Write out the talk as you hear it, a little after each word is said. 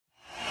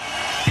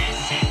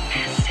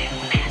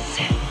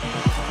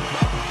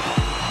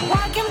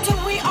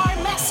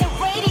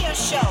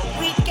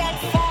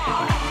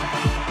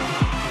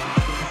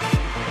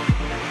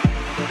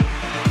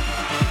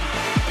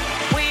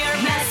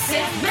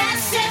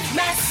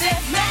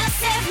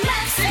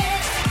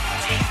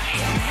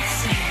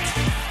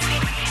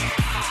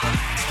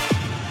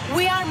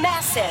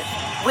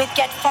Progressive with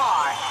Get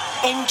Far.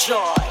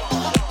 Enjoy.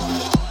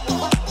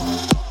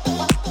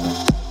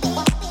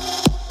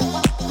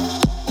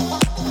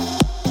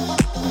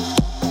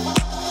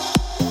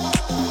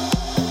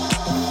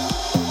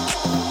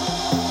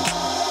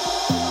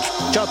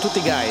 Ciao a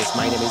tutti guys,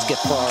 my name is Get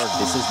Far,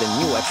 this is the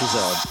new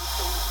episode.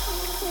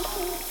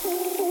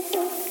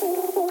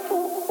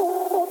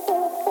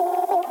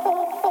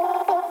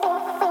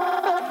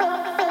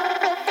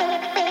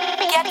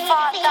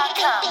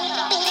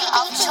 Getfar.com, the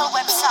official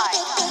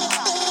website.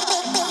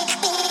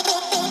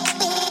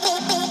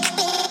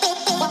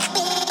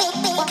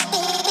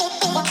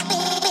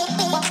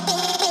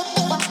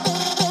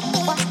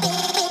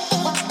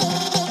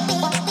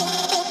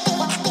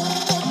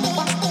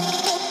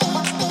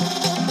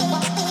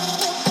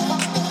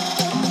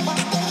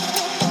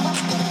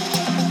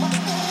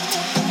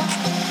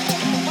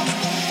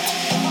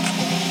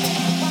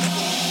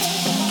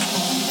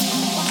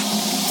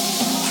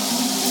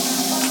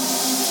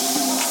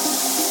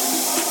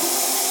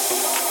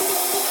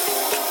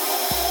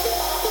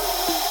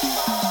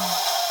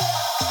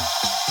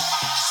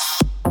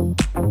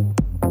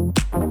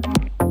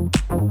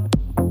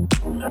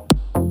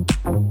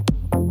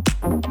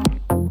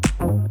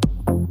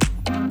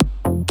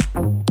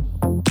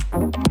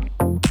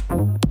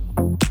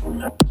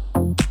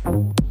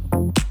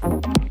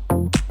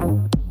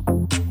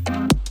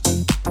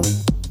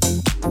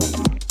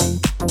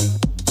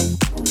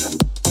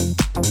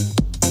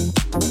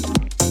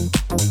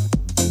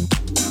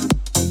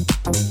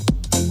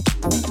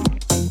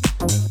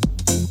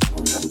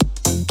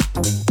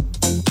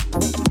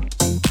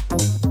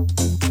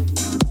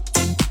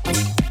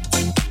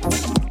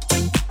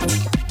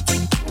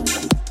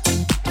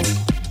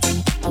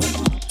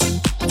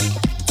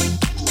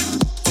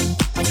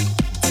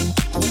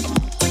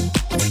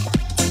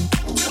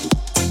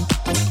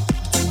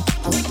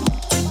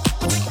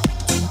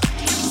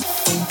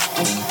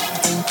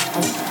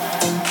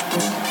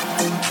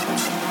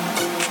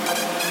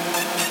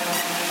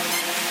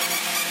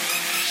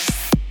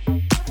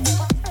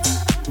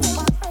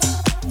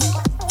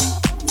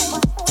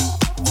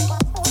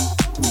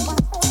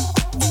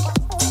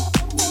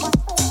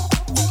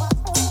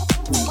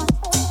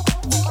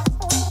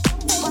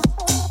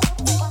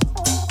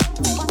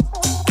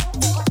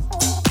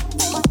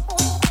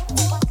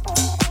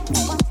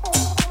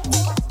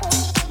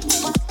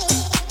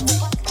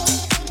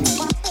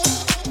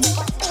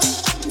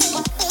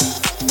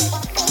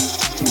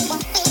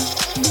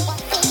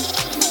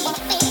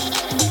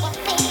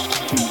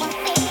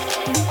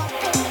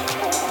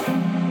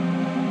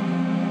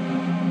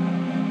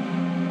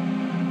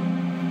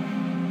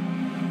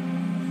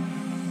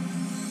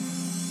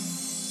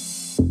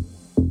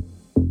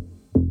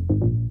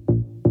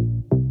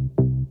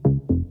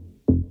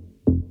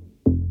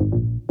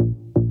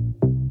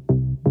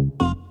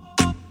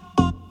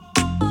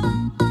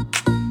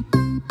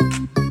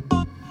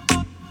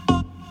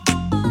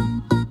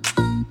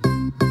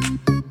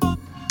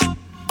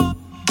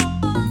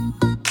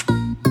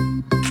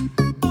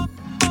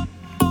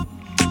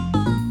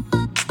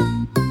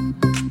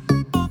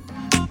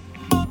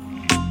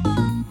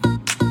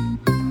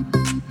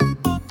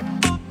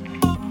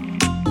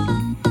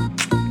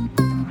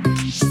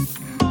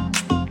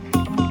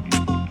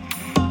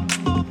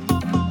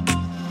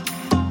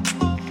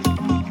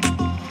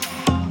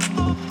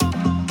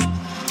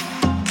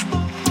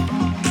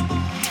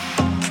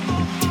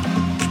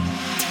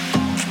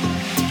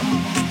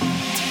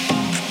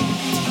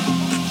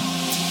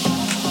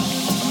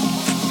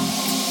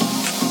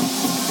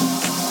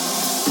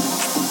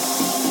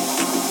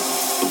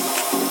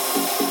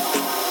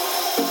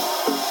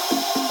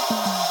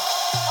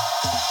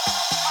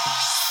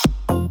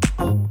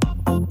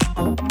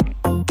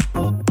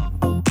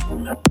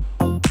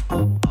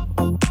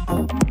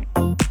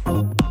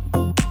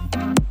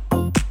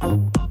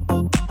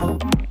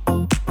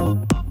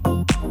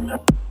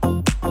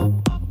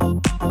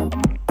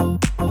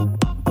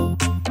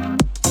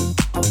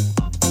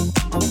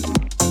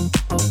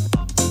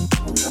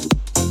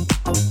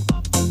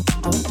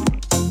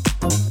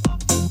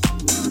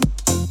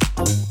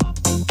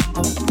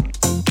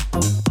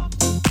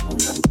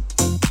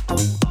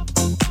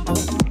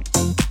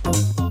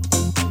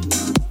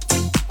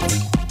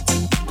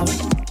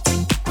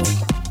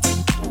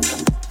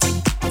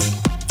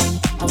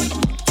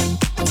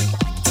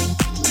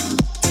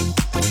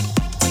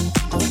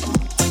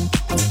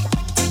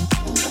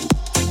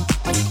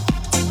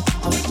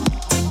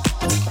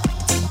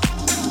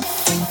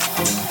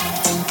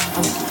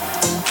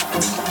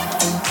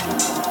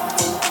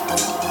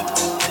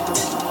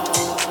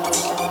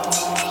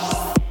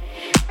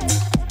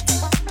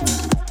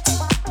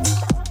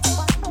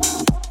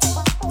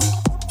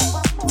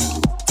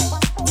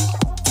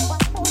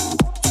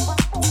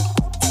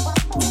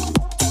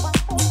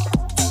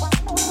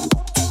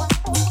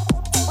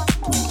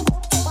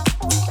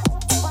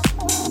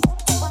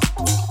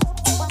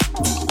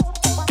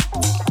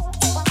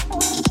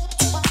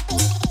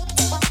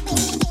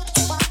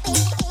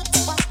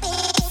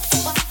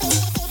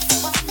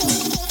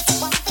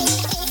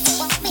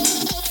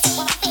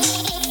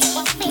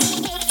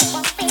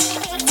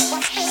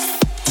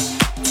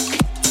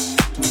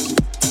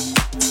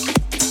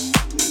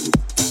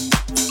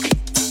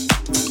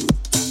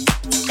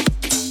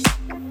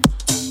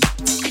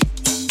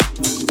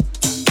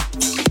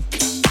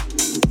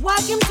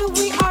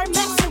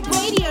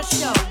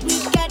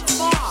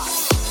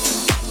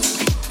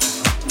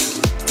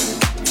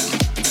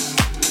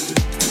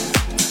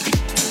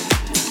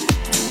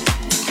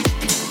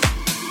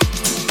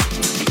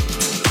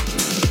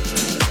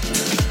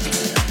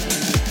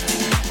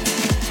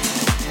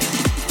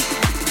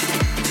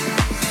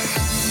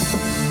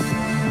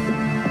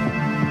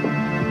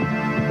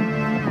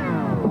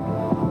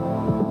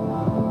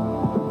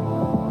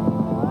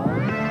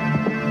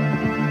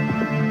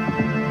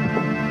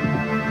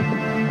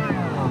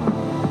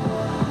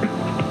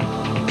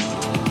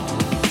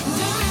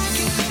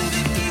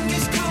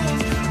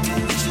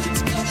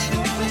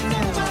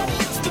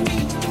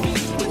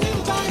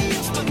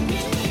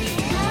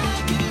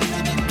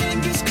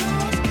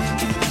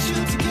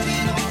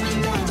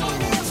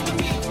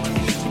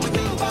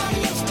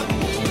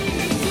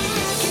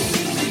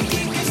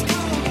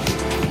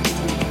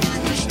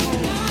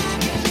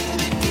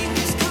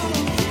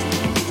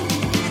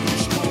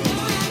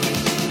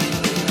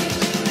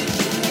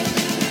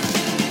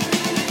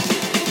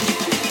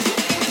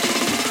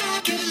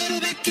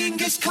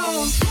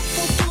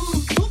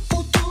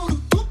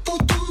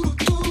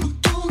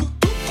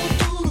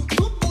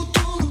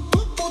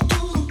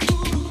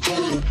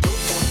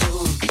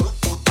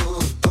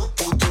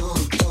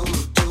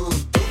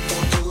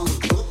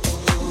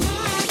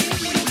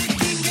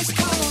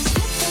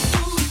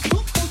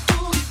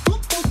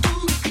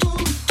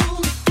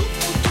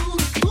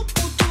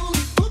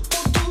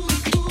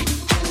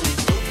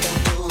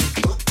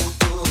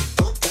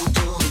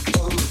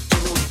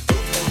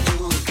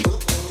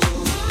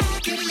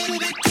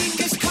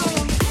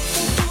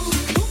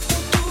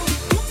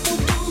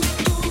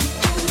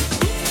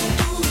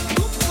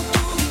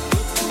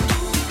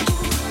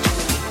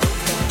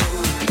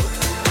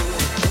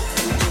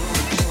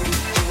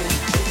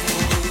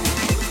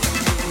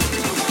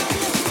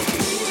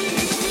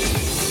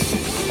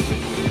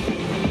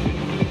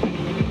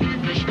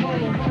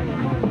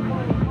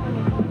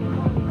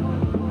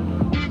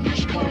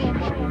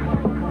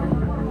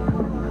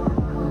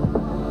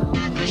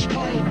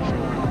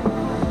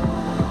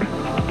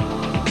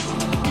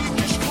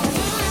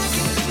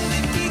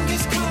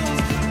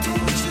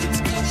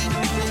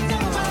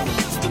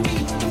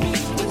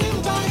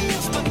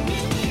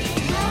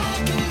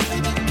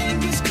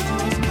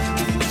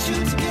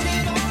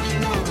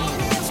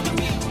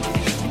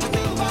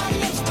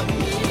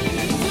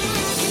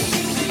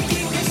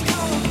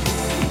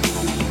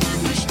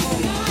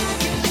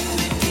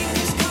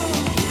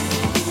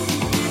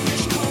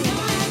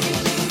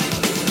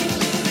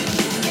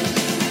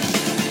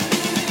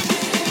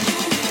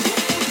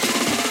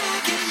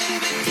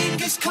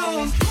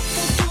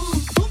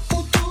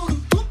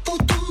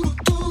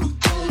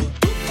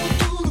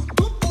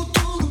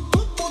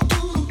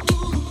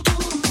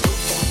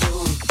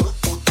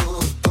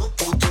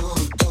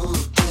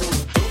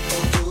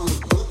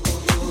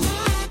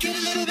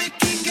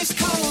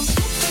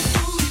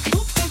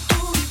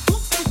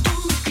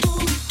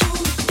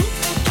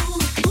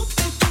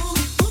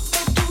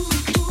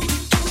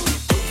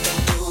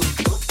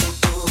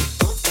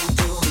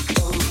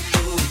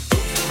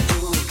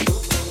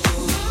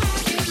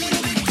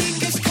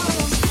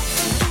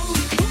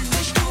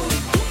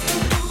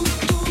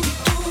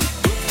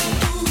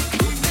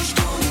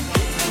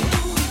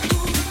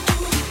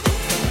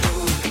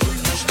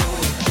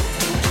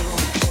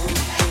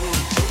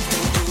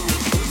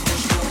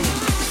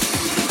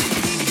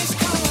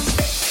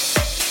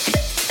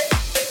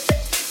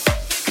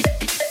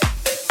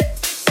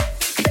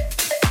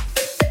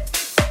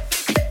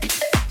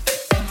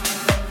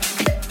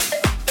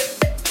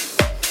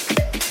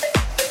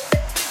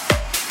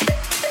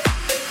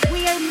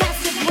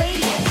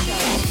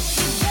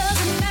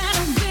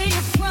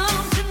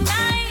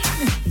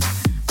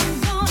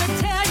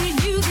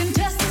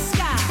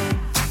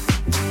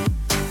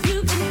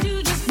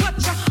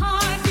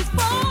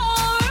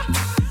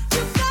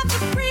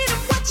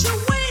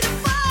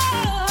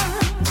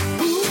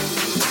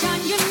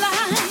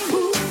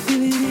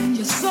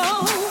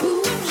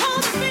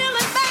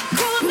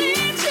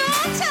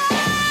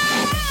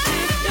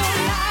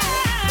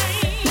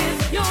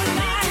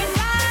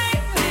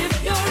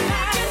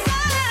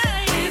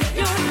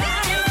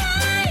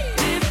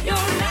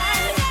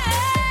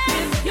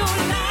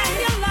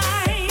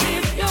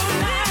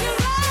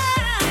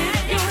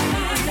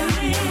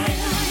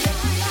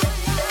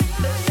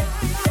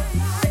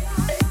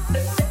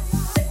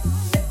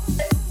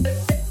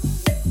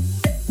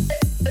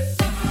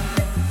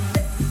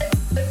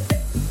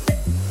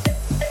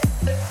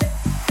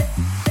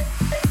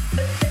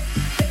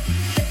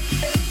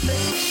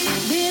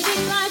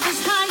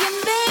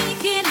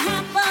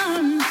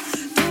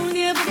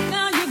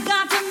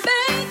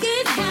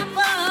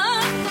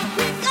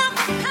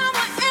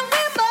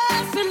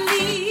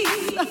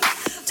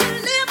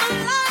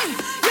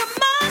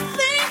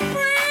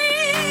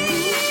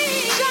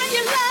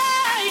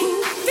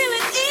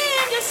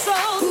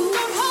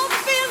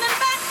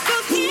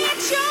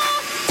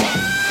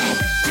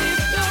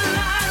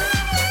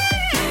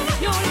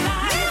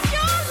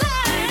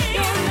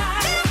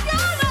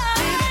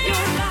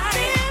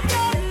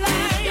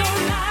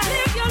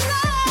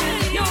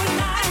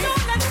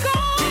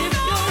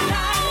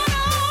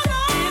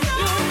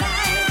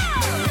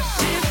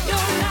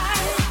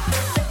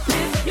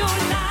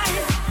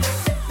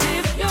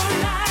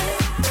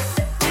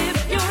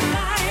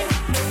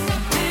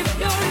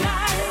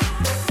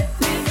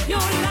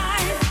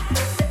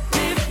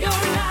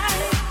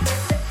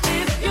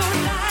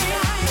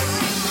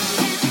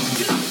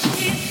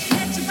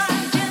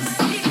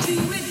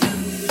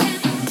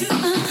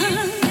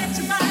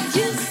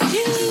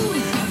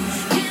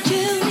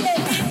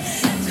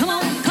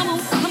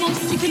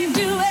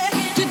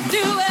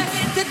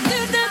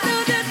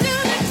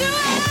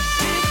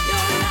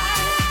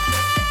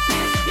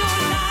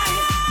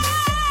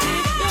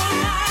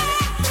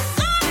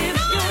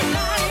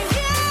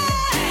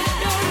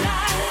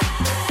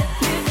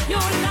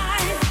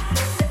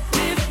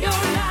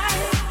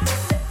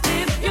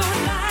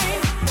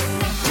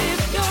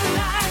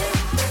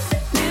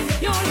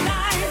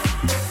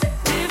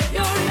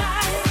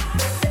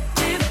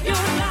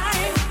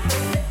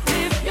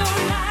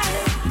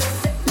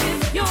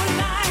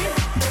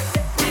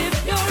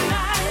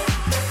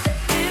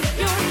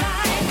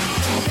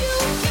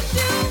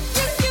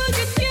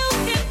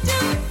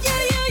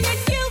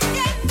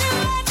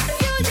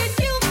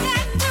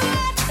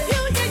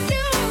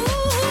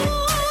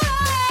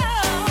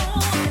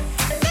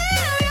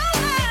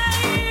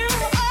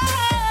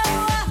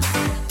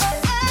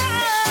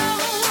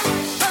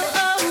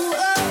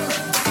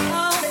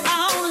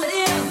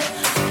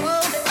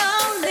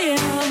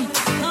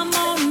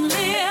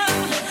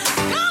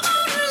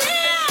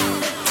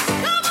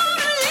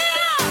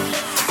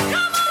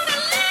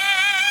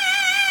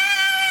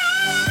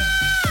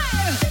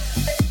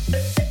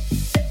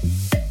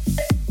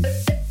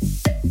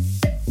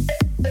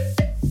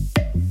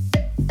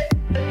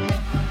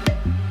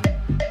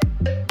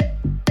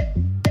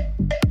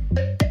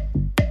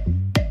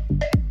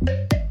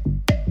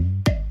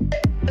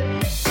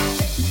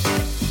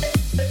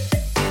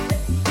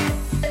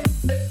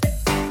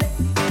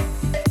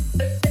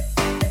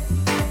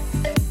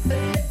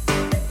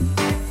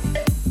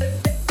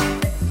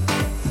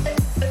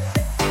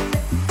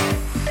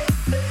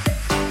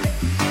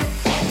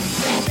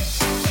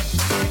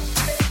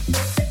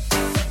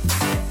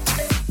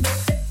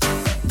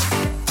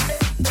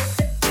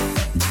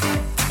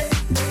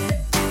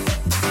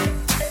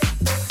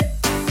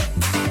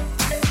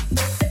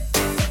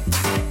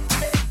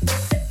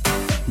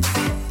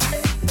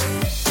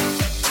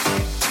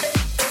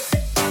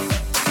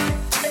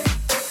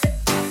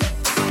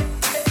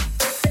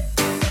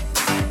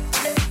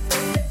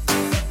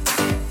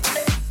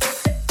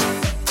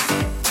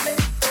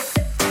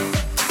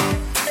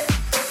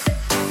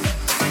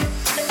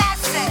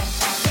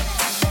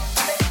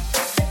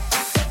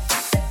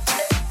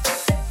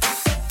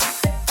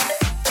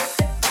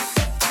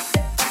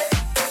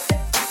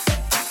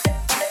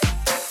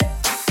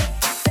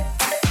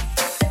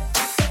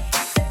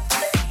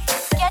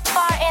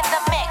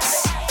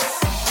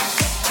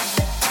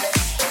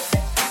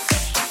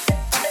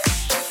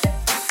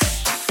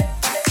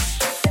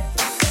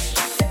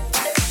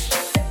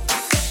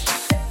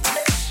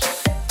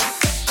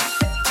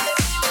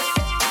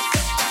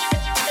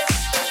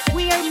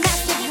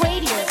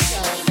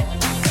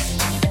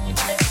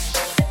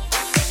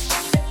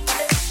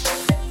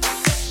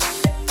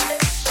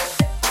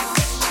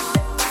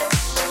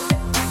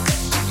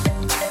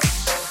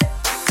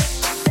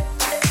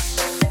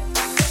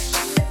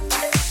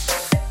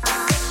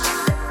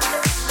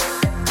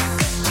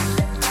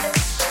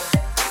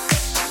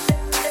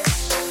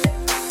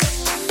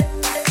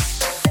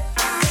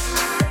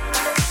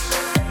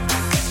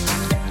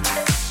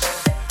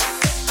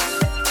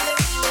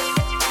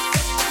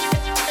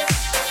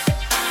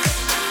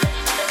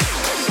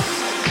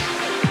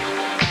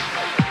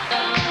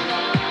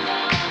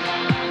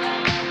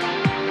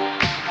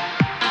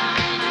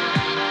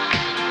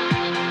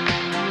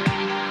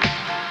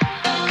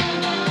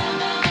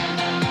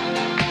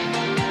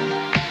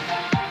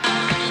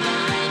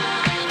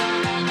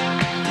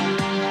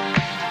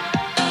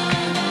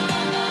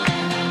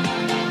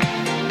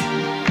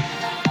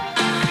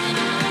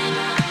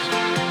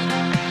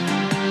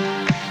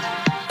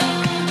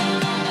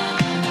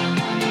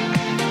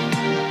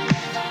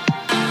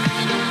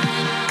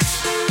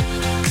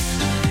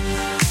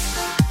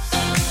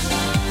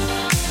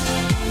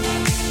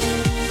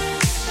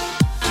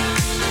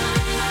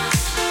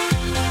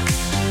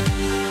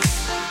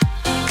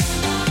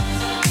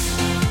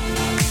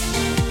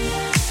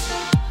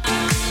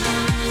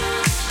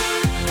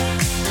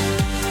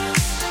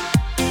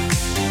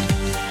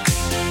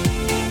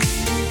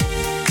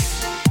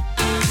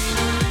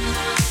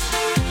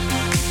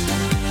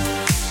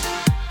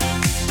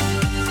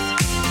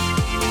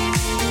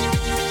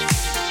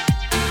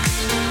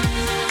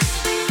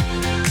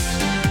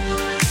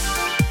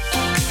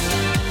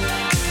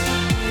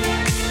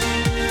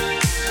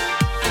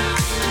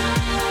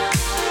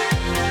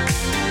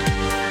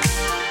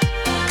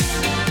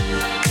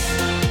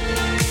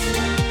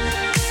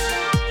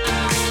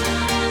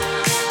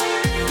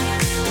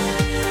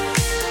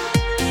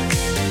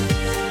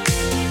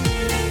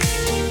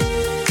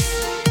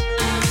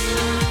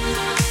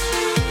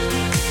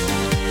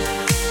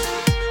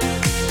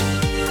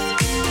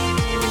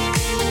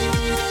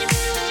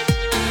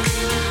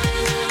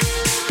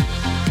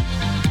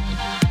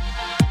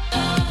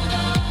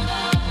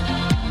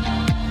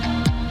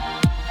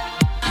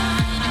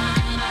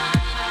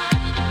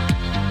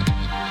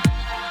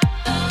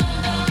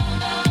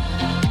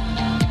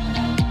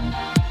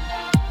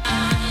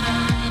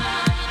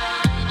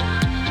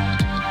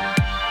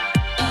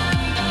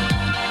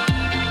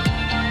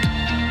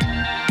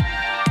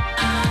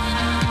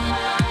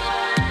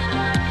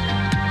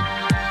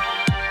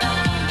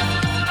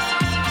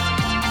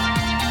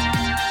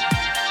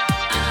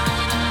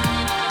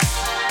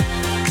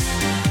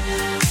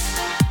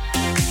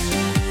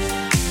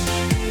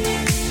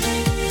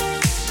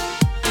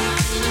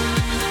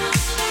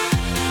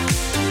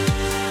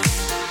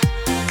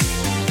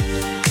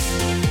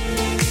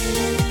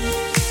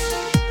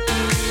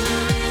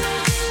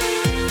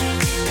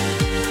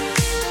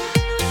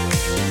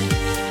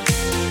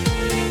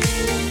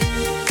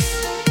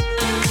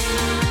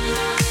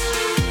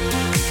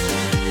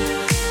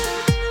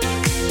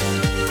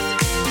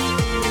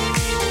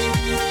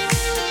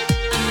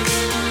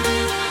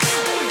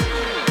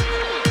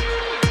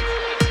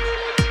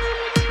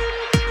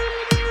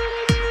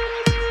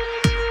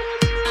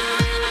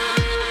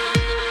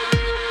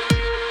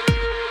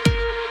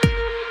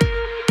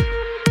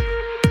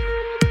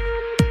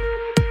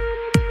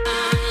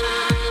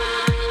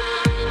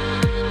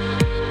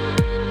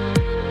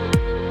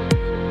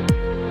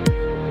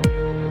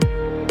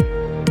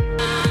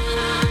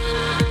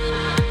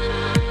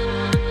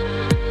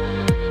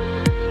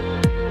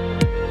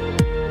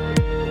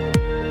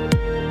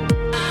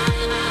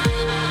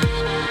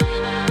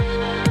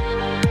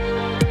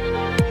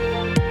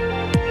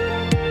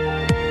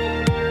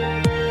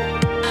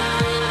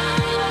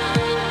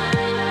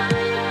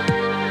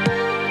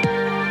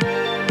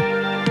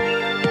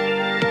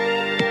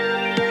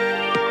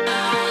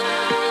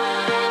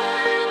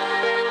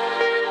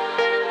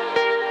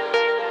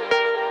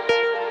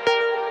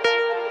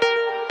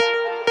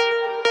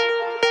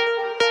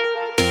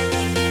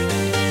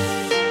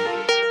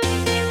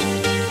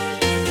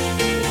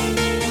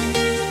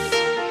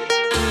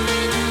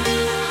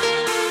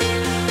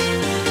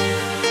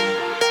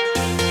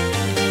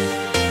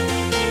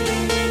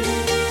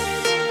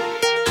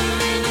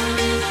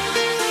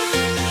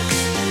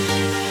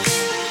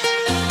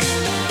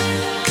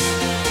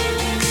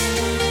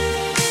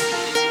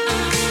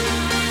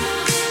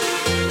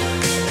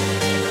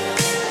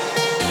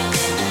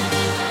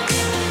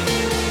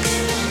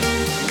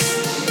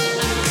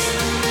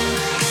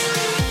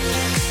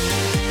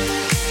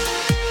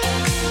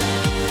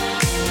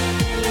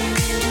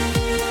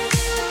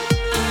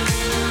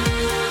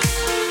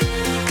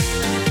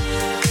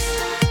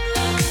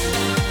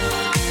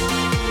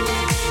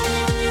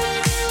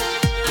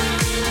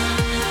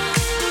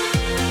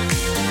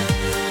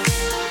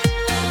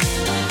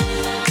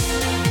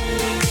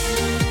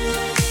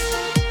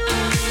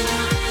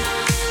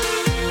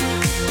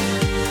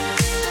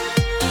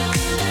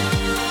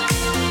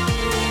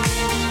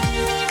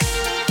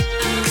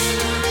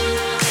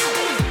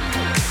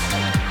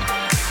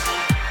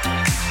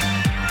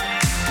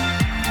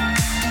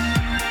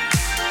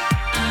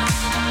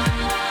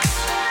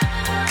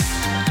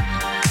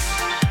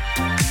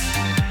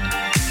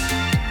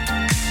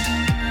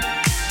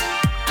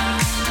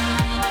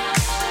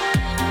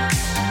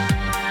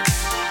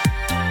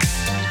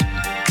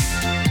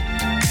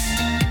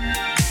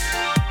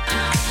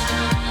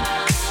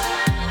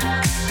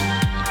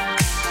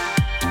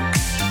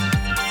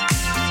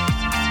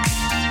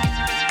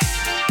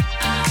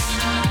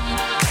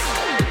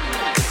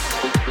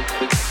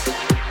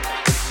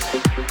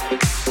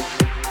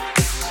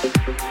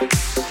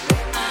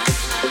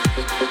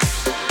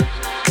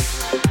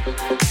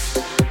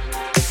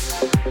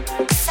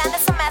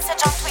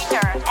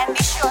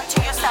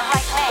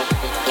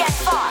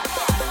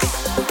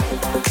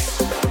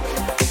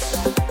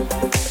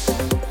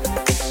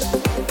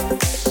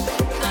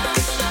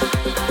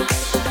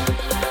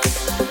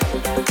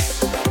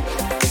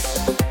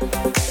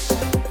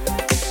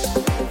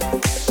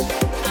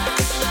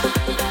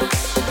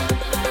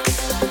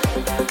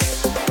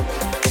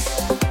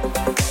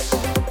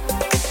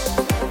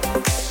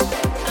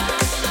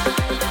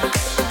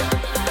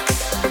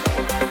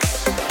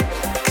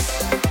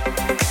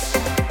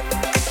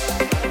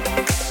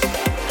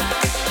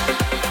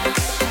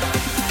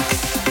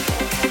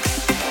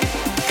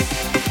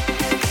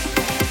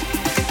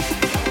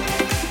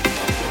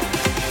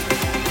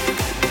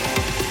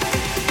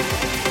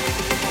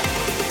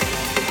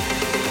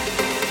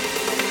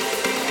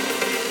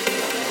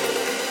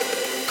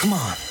 Come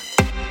on.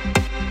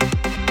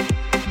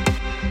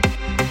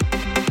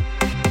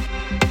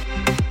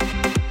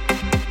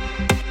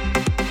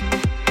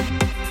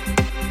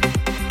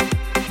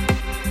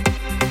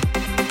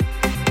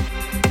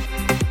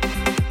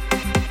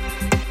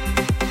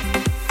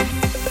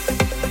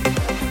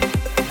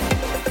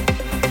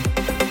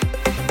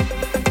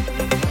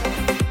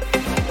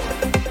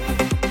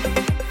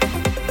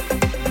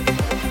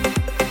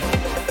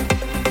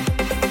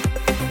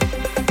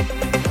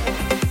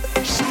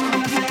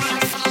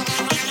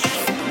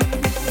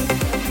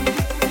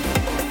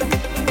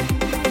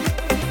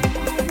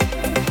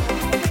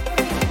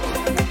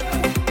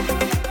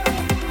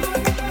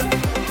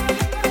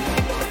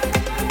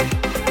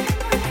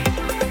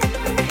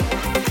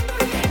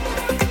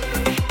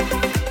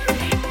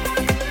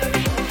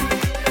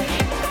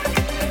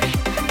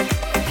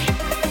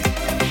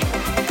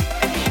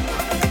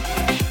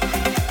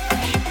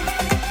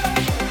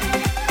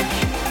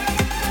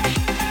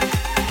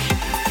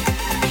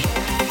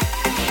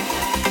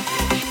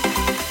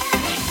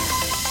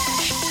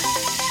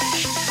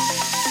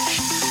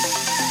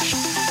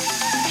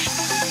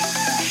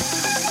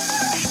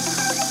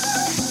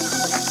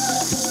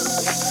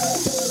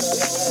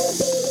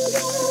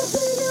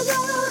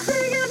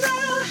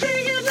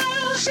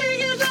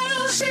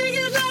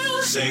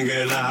 Sing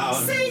it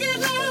loud. Sing it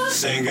loud.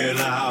 Sing it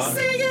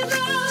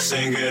loud.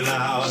 Sing it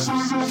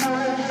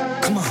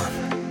loud. Come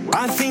on.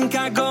 I think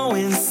I go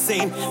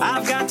insane.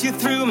 I've got you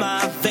through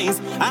my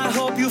veins. I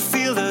hope you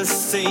feel the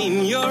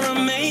same. You're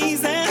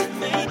amazing.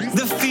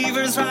 The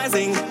fever's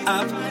rising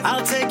up.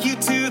 I'll take you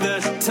to the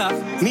top.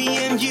 Me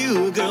and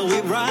you, girl, we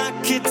rock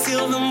it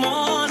till the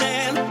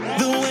morning.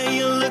 The way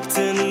you look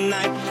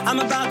tonight, I'm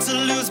about to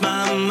lose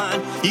my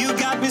mind. You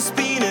got me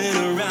spinning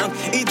around.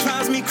 It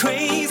drives me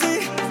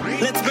crazy.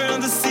 Let's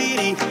burn the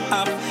city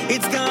up.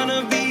 It's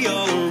gonna be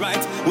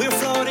alright. We're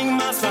floating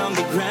miles from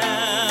the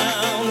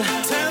ground.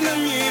 Turn the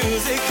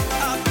music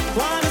up.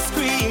 Wanna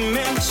scream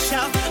and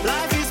shout.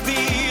 Life is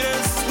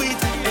bittersweet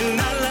and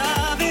I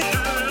love it.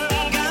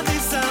 Got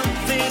this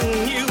something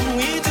new.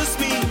 It's just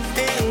me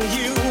and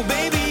you.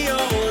 Baby,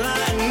 all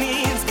I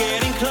need's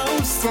getting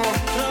closer.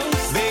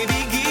 Baby,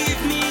 give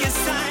me a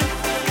sign.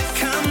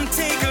 Come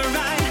take a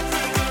ride.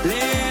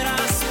 Let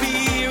our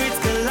spirits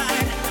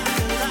collide.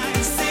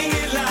 Sing it.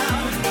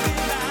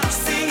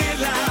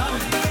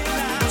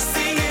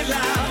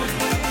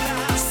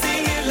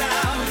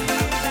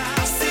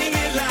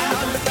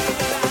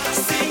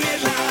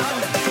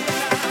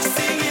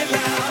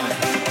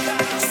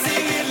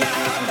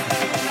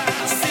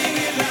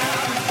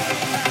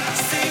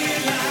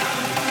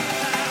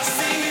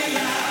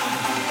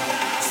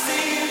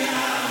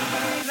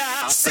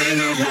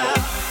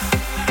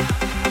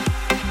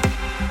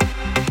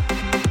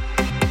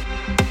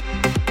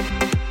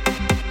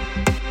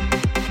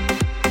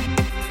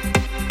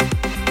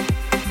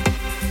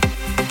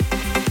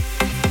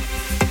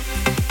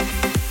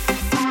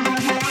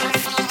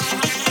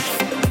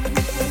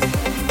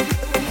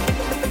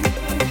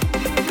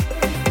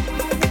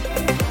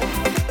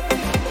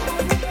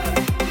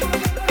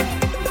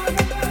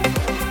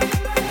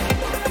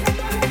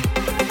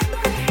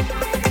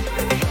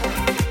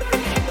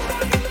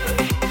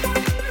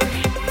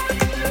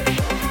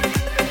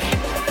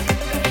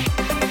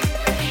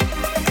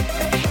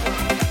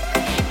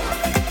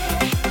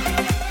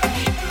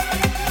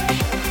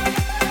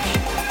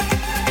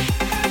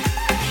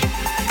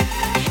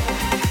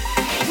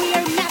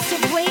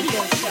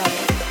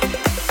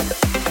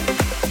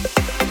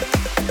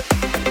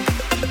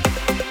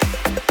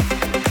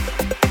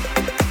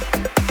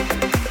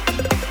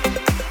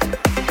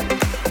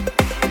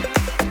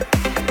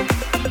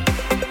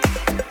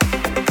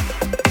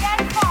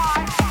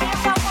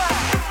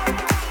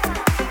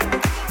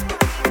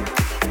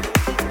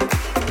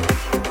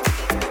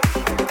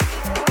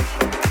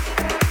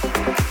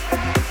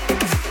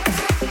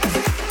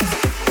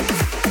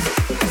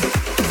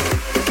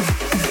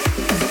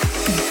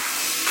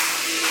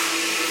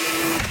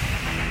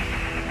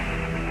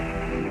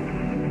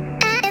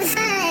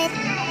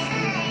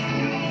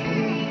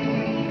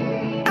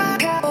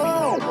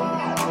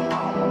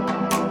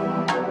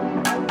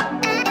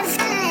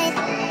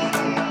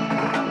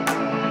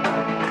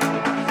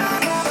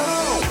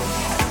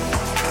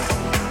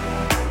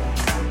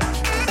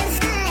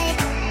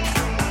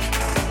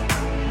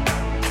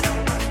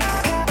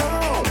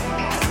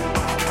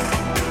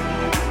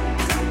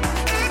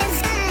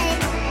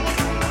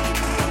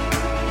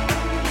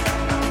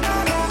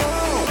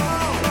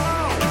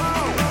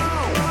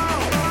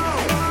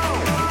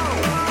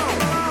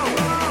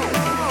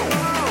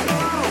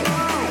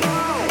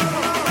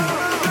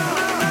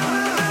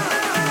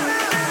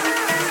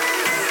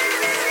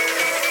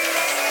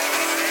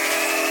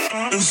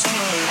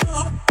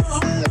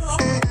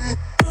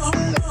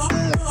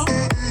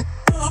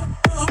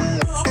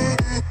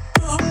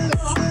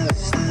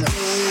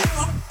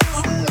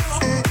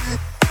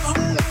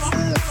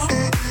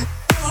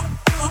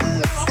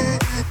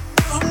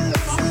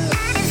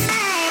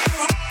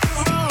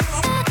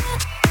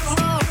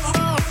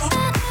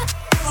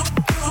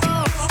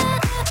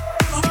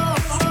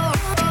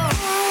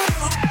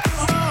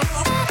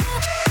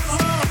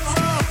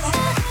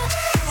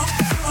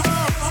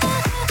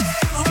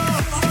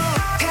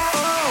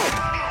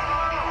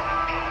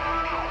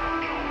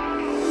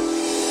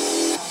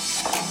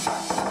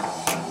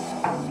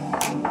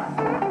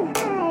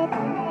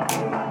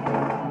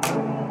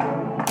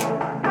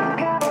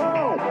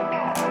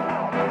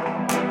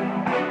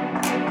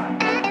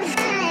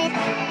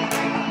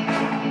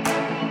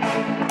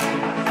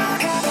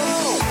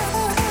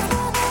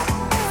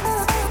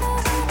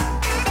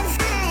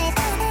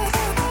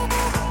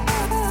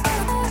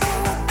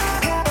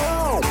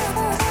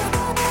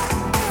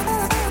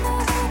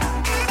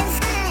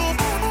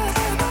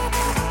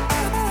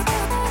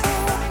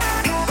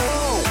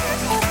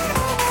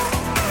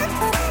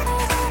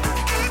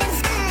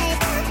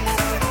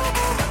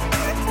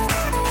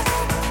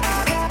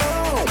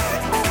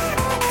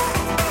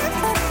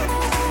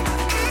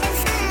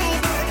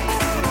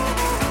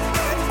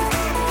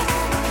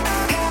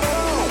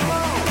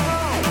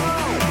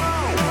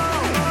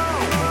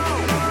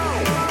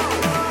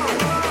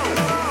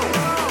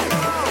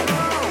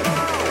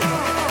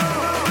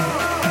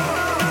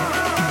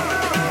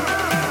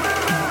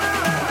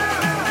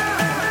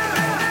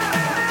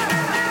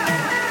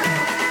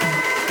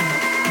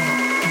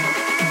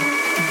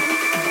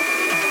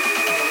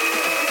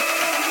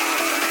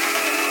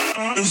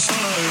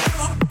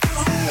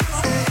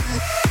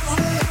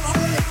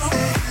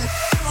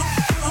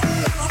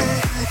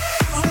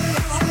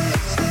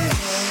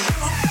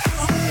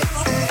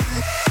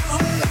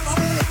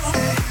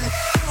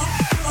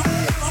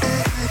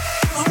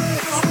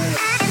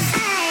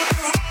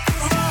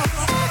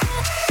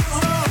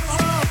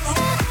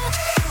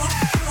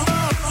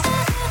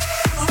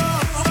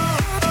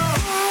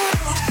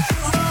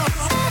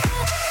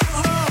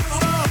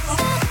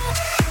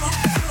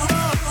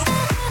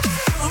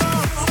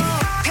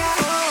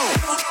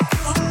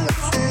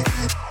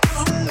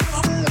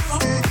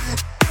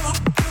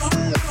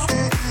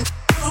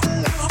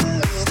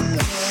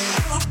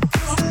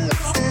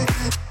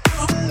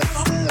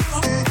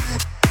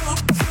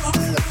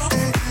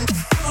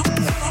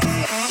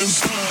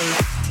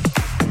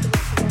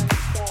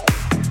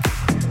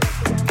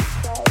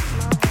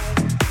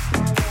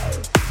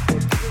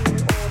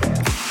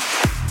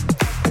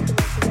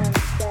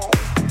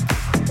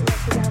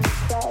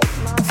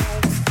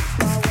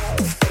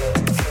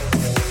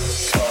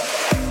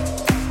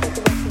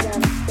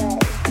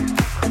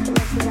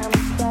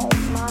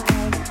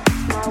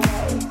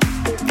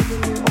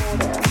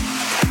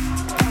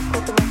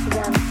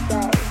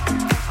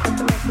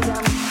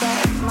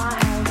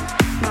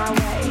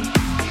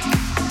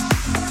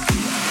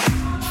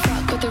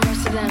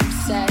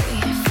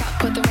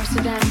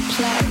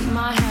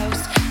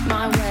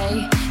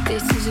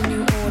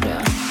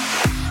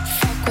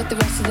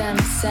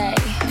 say.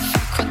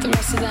 Fuck what the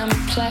rest of them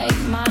play.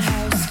 My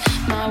house,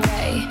 my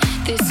way.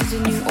 This is a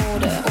new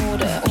order,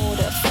 order,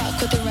 order.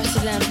 Fuck what the rest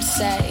of them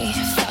say.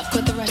 Fuck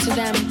what the rest of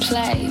them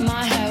play.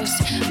 My house,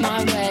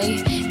 my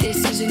way.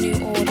 This is a new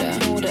order,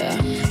 order.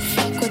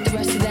 Fuck what the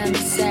rest of them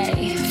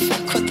say.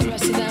 Fuck what the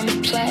rest of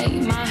them play.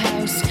 My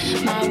house,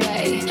 my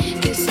way.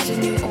 This is a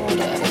new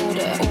order,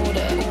 order,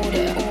 order,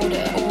 order,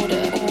 order, order,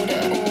 order,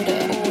 order,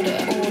 order, order,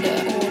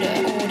 order,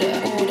 order,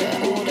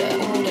 order, order,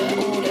 order,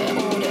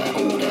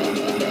 order, order.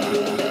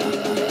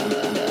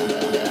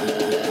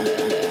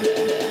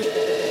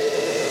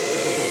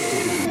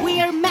 We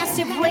are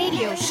Massive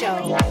Radio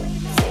Show.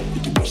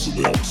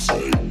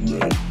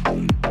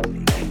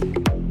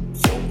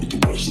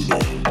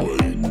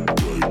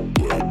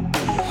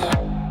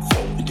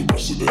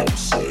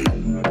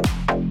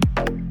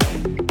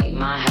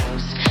 My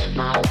house,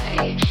 my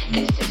way.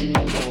 This is a new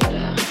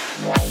order.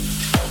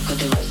 Fuck what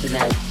the rest of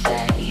them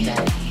say.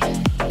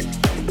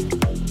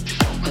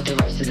 Fuck what the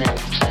rest of them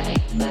play.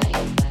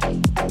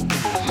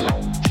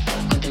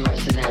 Fuck what the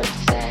rest of them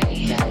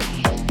say.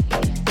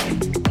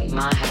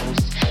 My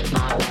house,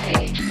 my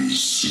way.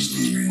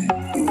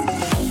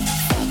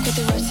 Fuck what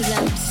the rest of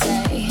them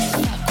say.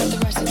 Fuck what the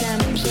rest of them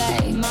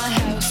play. My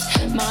house,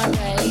 my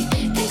way.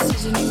 This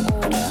is a new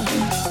order.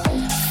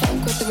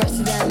 Fuck what the rest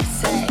of them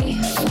say.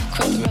 Fuck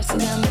what the rest of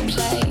them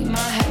play.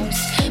 My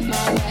house,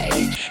 my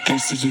way.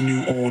 This is a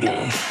new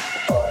order.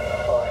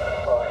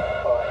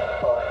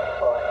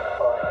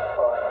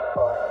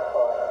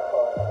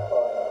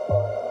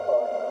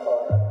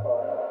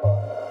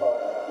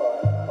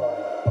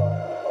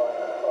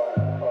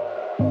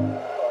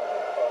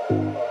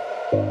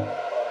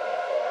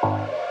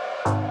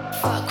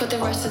 Fuck what the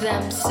rest of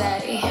them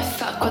say.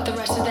 Fuck what the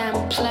rest of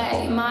them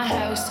play. My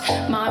house,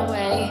 my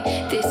way.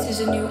 This is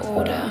a new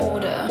order,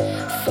 order.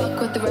 Fuck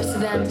what the rest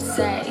of them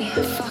say.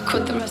 Fuck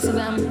what the rest of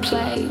them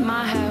play.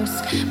 My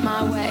house,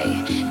 my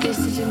way. This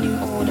is a new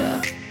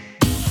order.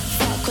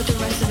 Fuck what the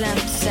rest of them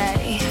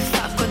say.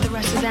 Fuck what the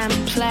rest of them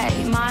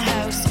play. My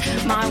house,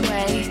 my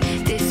way.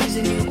 This is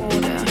a new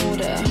order,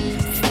 order.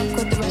 Fuck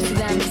what the rest of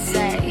them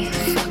say.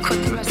 Fuck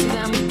what the rest of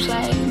them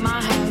play.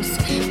 My house,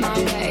 my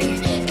way.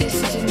 This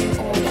is a new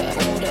order,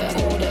 order,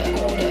 order,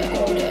 order,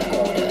 order,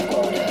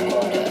 order, order, order, order,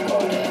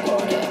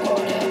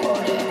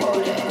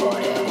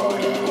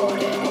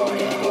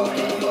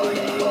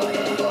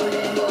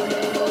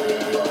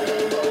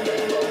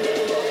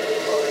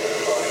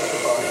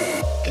 order, order, order,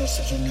 this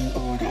is a new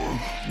order.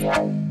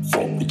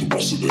 Fuck what the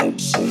rest of them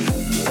say.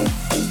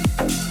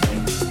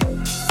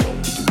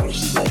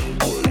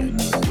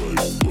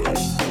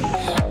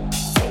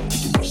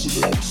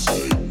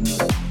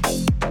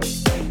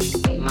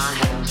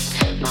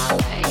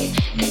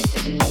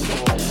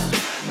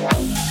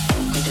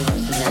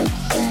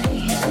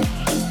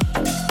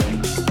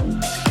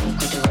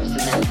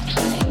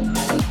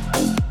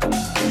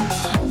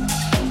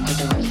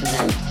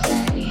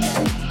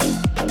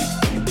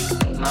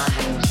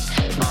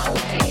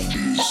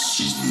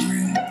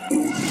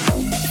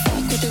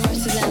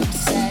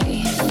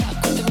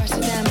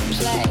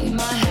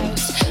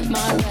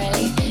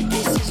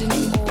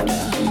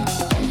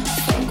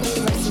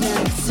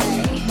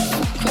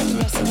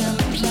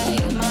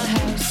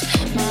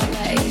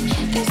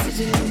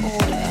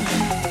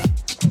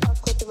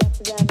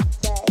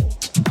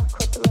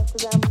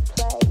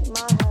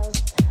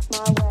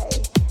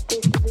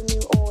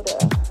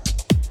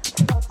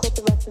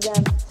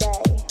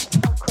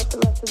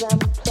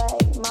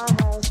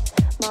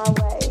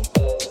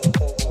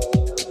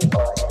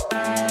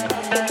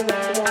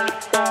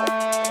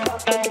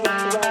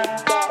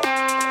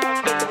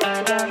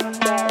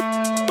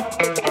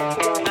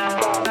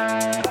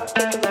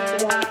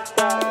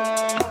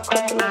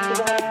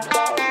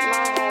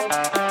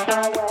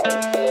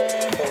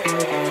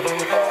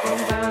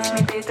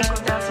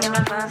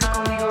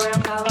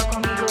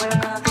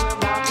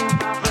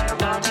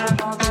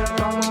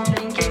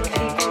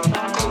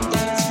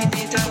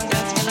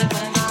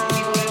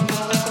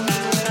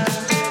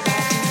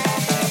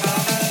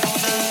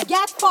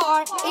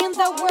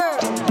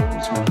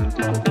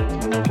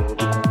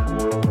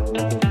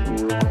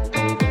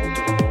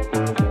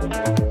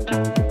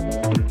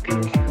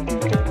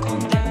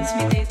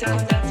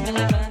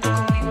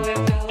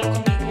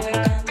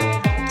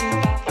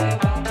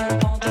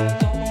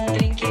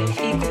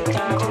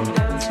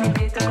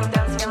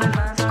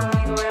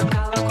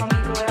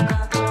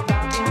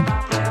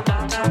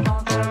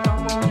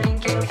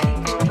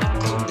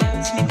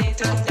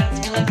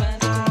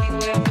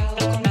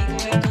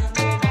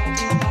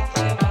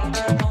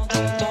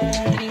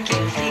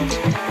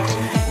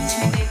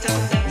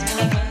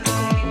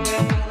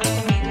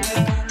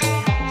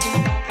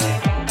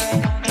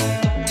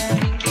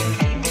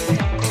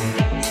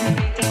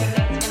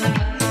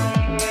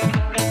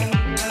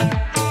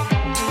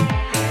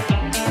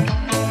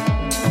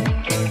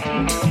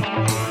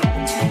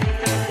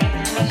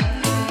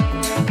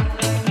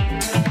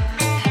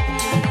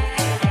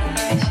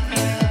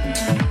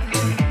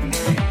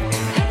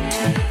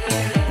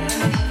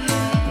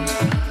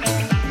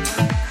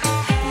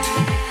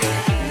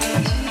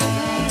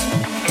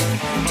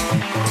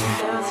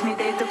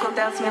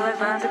 desce, me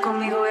levanta.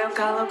 Comigo eu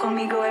calo,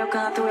 comigo eu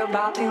canto. Eu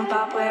bato em um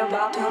papo, eu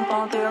bato em um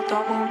ponto. Eu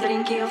tomo um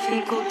drink e eu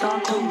fico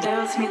tonto. Com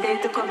Deus me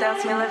deito, com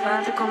Deus me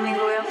levanta. Comigo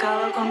eu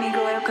calo, comigo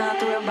eu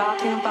canto. Eu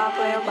bato em um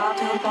papo, eu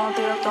bato em um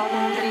ponto. Eu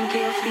tomo um drink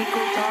e eu fico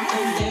tonto.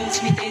 Com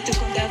Deus me deito,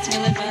 com Deus me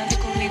levanta.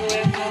 Comigo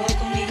eu calo,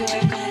 comigo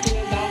eu canto.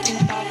 Eu bato em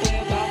um papo,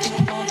 eu bato em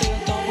um ponto. Eu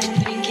tomo um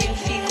drink e eu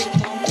fico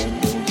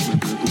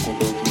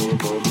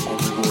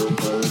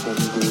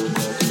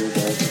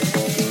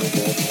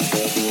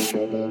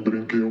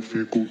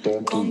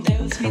tonto. Com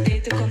Deus me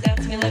deito, com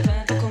Deus me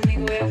levanta.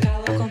 Comigo eu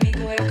calo,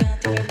 comigo eu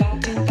canto. Eu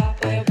bato em um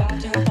papo, eu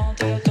bato em um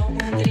ponto. Eu tomo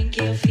um drink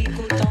e eu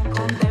fico tonto.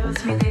 Com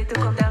Deus me deito,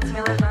 com Deus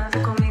me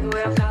levanta. Comigo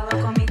eu calo,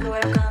 comigo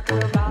eu canto.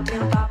 Eu bato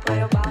em um papo,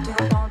 eu bato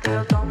em um ponto.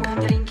 Eu tomo um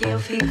drink e eu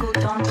fico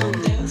tonto. Com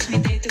Deus me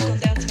deito, com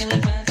Deus me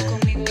levanta.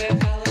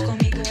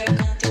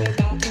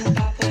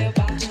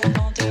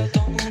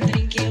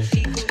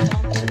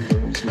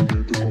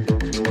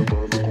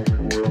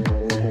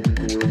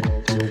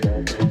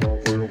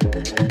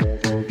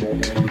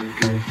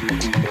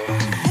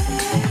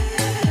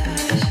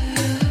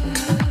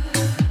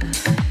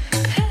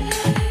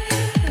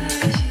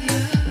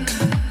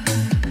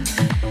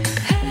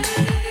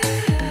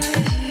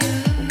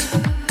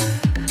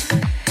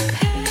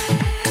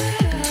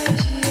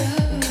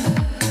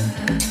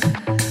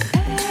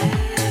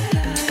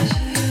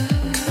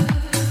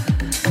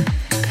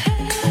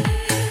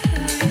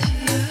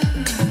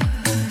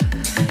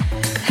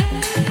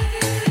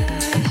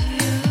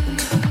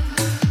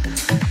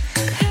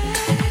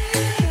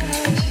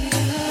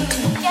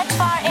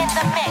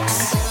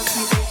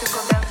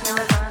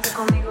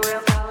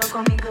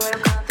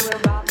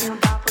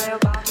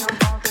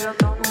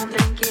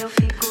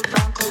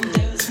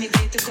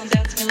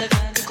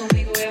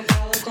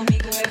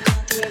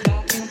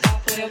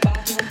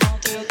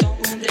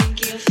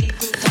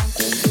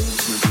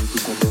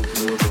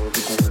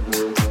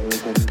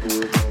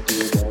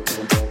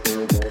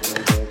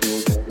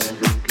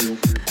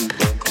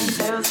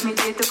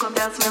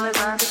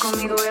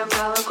 Comigo eu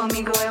calo,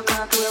 comigo eu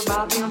canto. Eu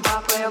bato em um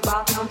papo, eu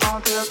bato em um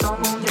ponto. Eu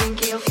tomo um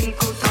drink e eu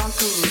fico tonto.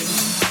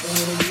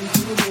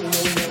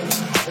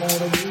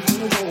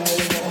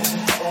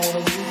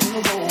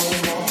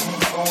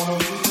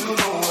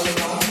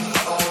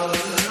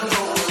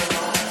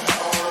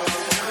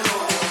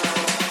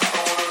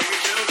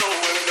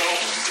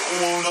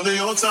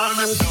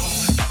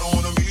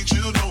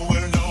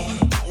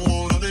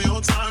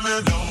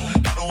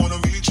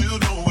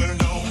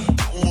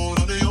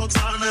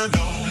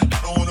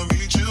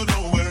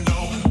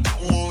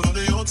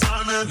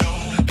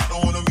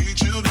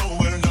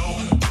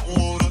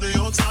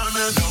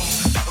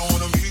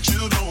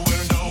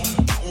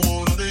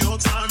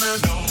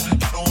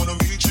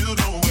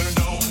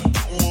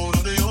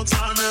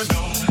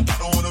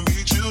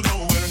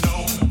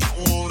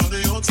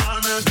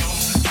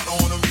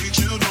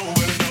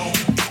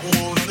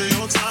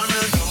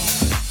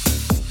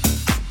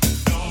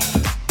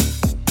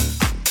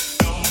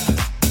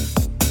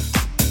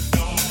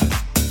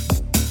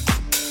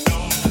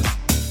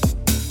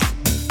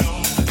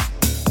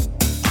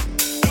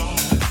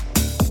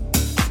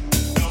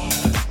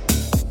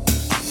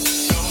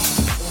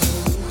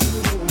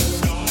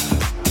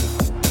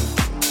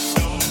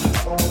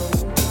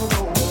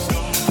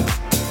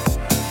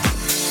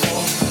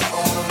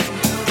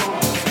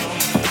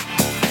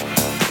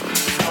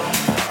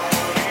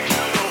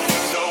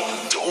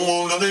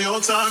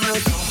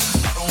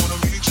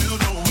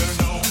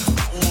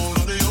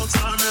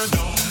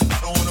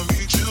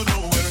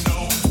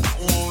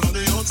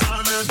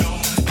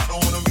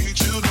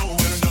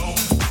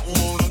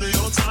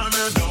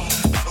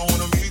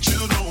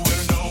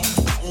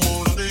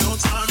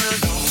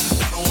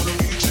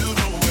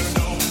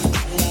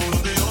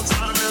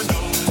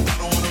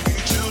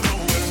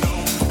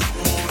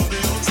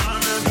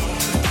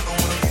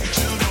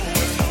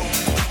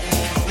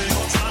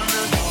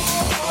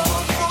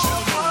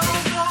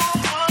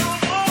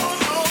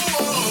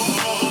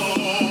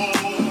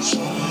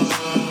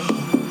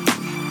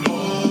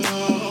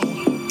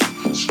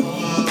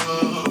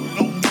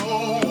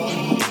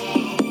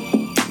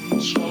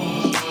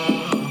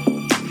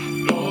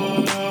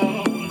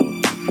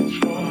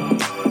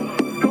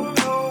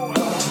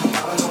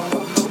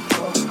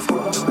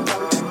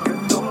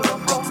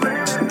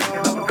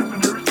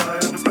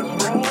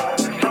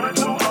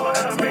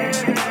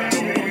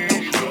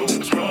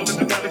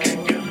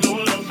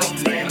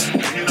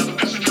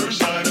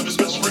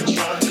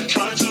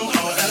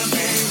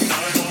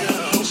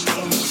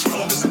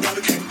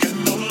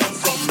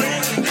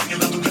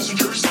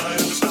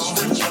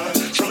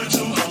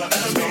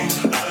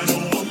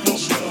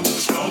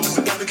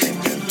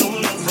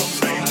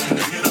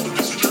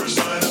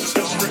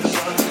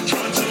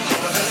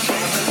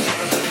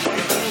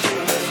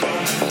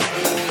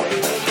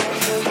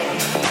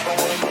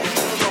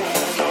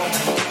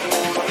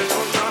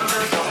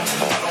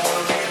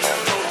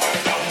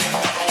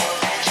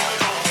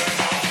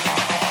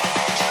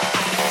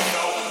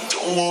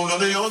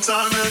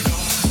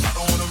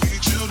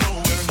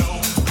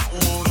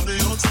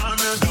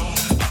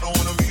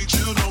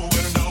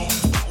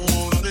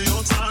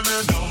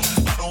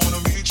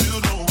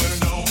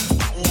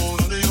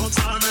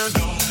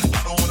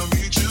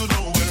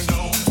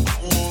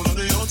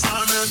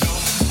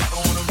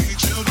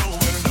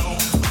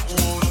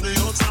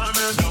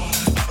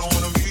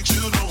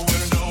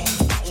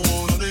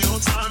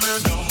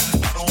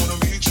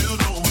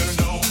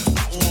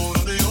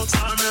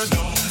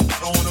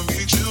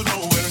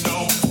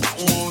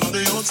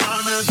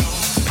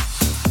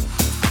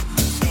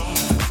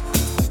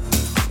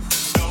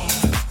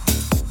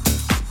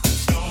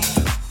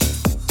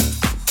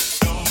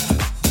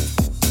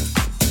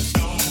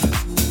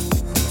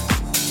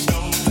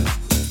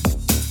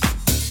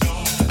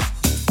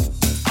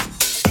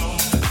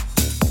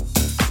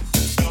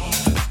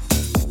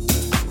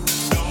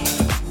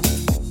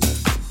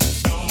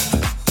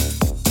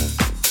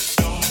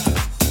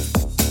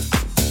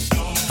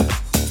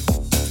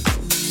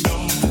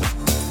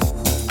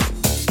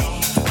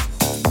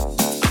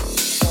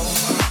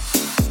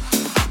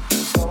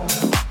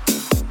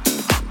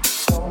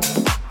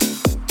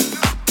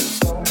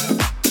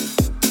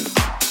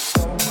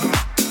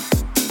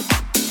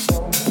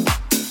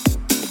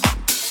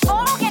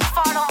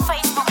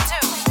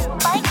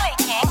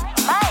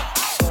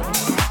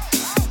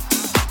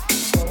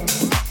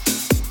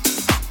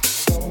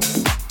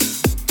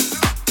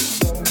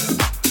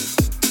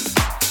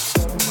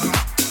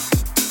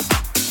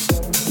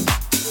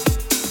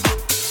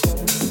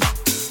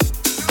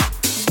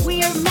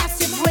 Fire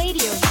Massive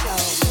Radio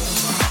Show.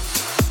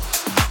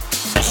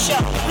 The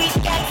show we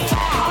get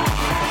far.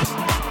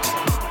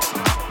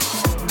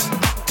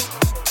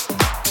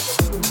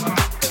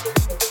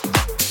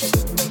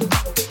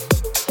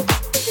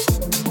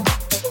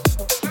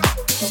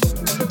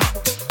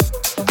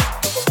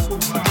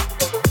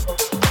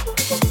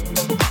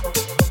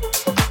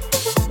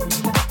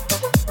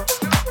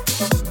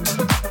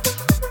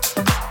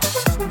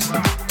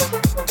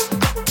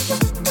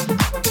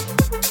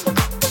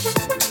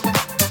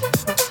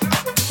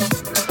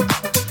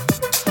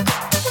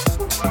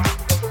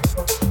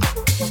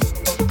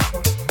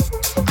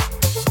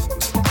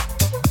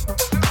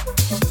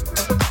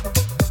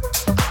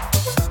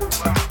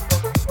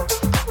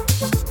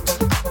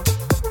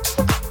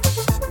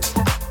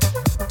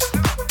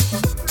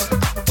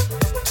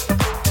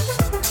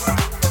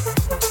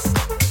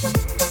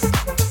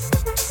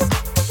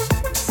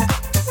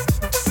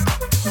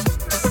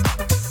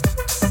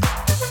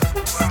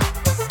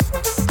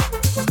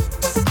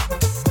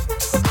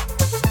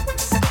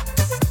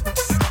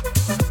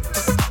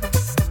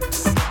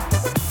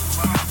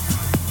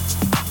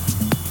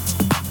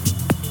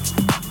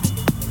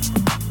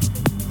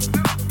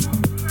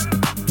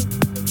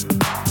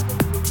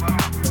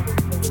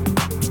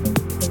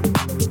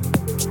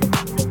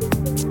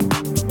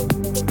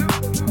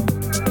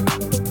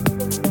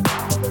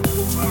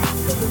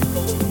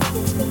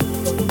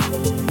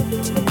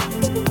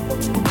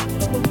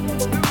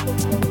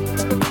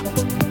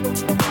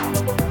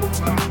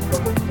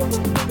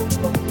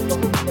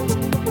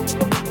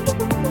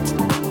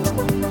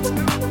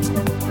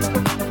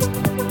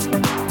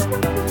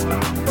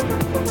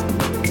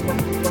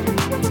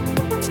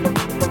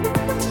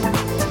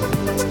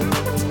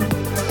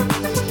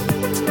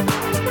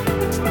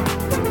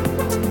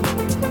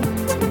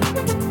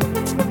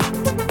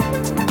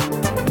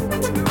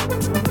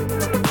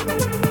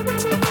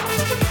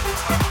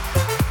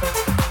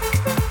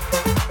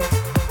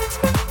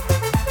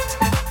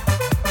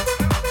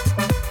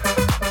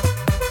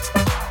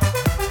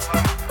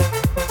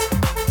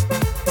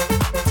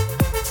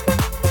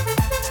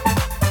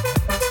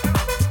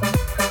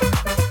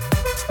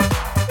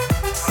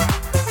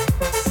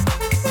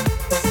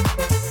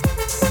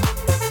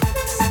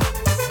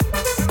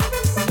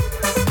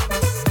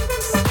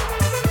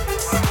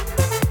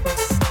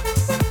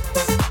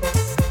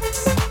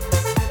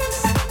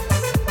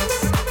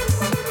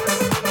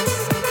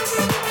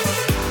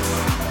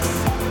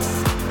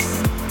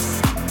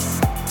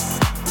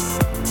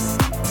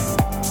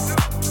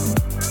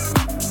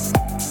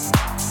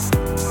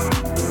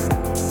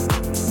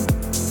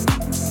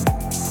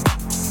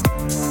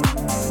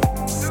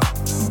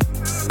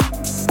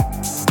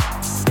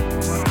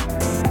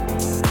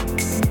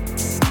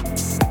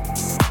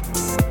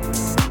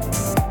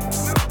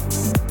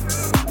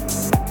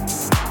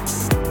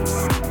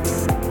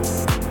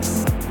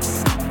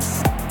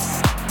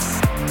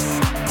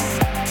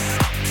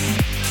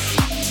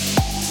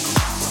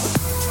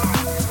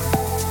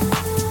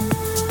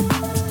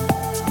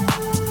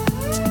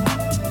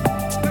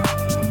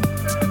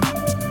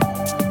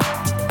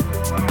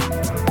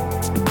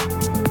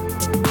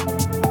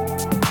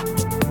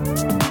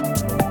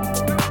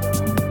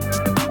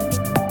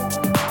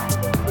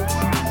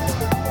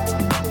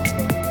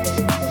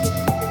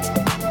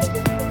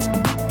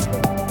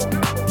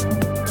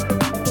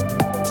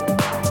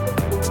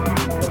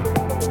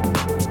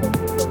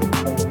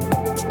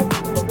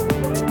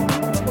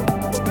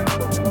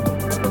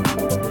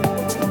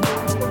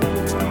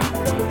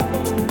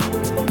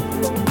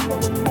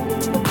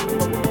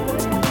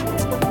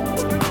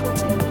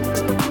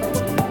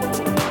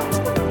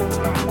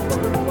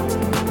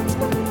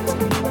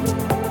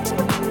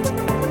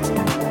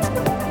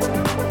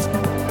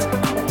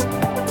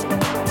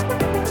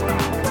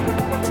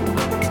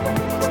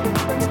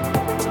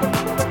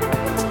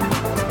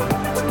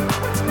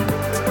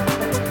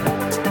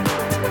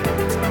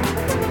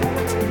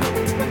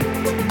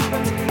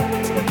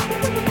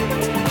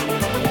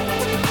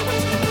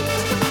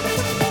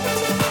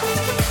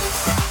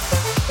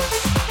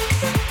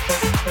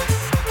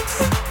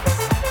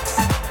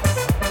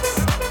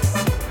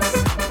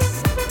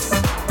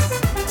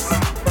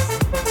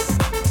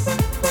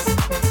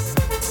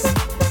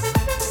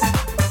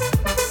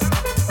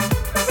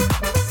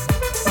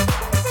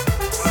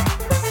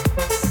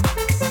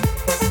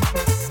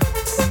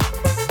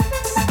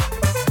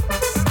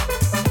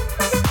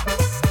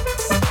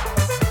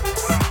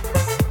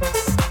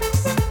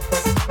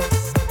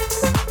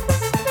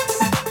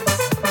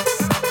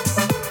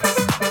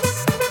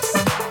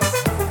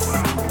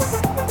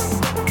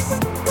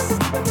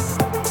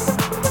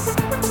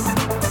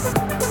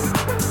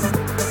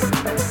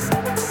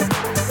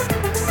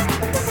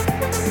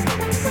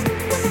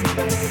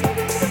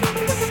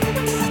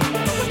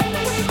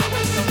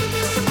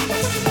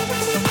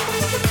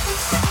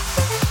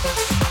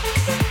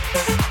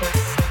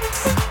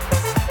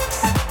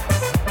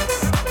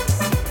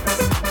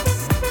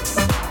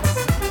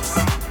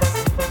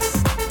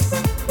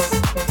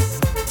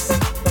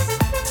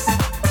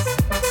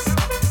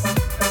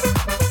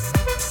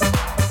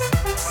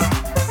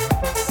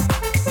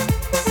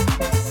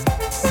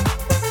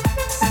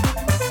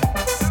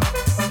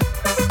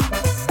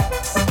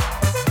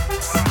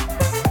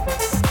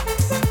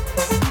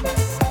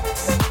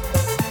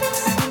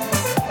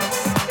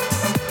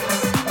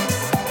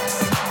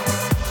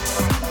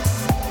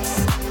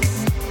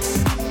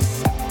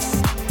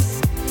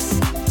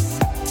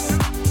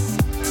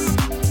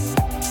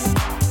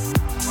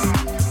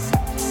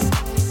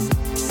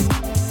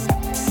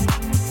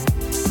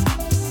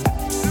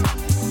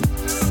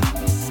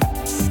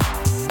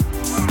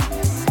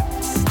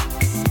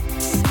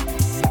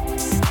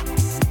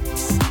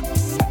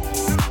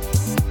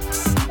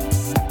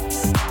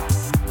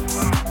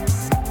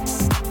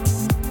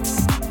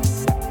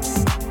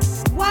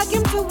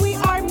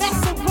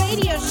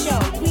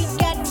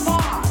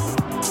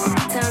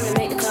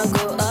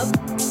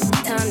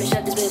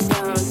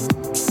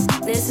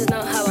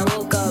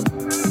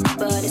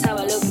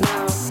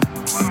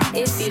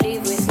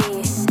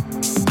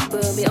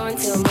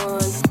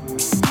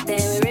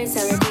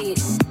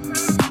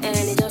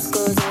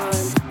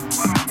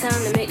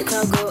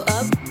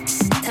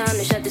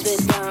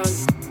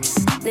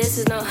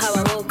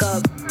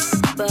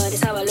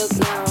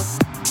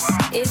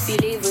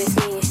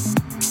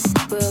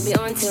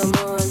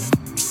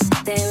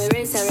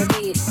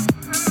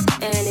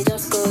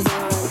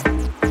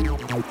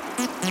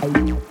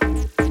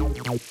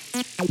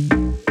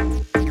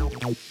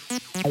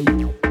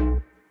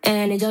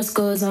 just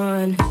goes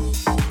on.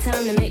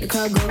 Time to make the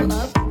crowd go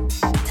up.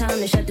 Time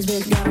to shut this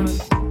bitch down.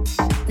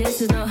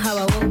 This is not how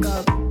I woke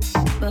up,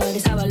 but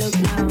it's how I look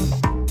now.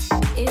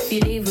 If you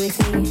leave with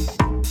me,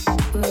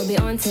 we'll be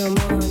on till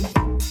morn.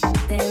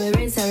 Then we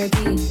rinse and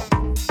repeat,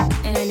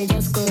 and it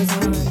just goes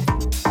on.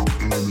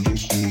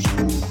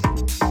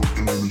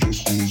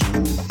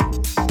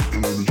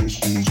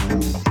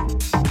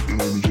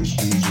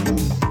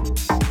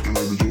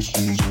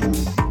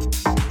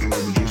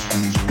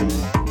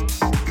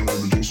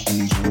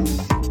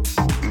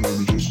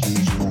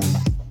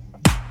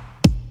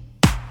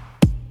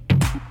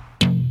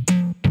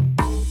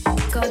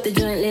 Got the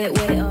joint lit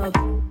way up.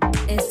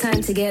 It's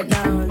time to get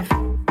down.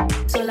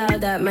 So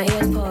loud that my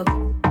ears pop.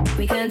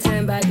 We can't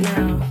turn back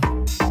now.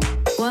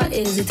 What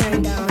is the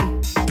turn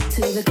down?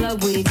 To the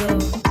club we go.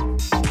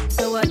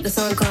 So what, the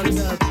song comes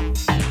up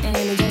and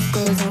it just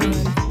goes on.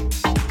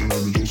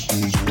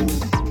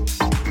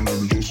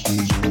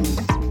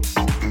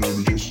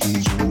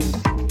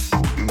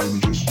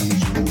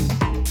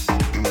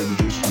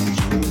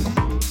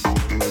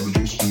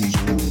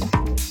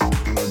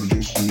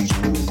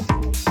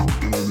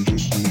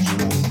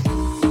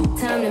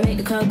 Time to make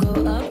the crowd go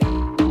up.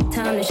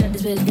 Time to shut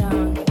this bitch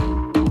down.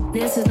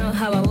 This is not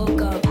how I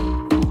woke up,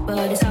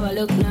 but it's how I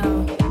look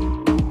now.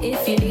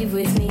 If you leave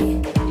with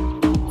me,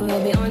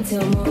 we'll be on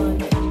till morn.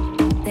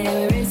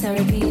 Then we rinse and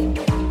repeat,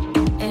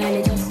 and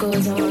it just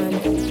goes on.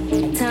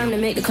 Time to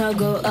make the crowd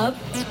go up.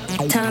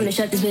 Time to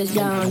shut this bitch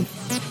down.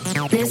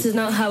 This is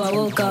not how I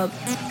woke up,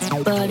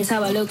 but it's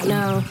how I look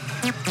now.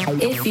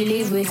 If you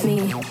leave with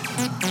me,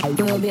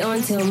 we'll be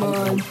on till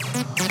morn.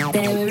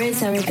 Then we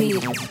rinse and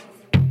repeat,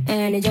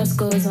 and it just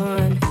goes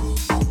on.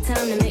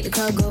 Time to make the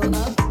crowd go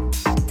up.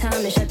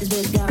 Time to shut this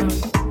bitch down.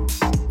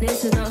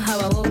 This is not how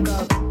I woke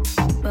up,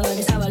 but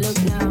it's how I look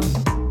now.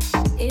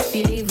 If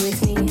you leave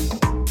with me,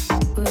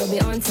 we'll be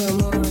on till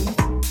morn.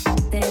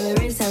 Then we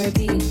rinse and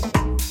repeat,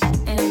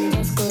 and it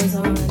just goes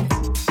on.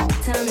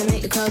 Time to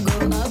make the crowd go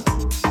up.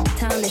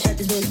 Time to shut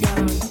this bitch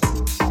down.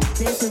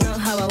 This is not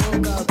how I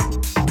woke up,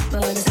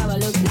 but it's how I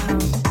look now.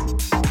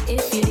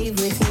 If you leave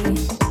with me,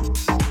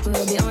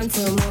 we'll be on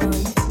till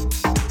morn.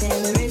 Then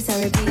we rinse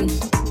and repeat,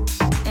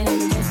 and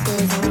it just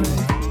goes on.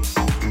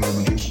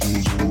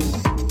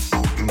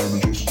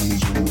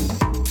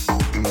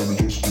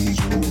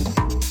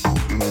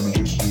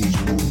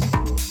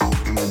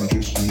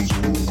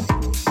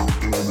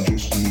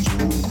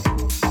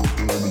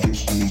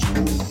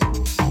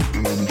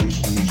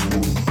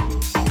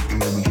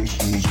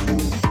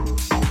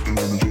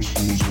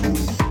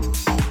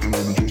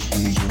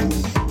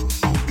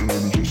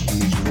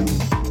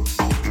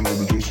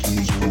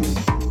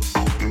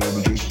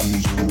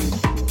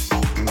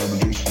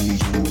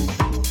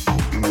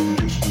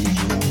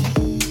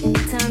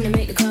 Time to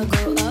make the crowd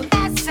go up.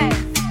 That's it.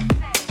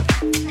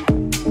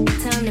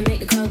 Time to make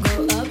the crowd go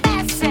up.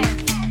 That's it.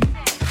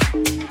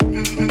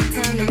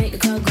 Time to make the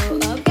crowd go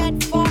up.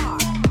 Get far.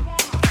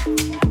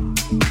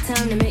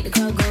 Time to make the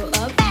crowd go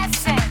up.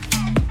 That's it.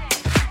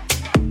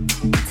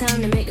 Time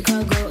to make the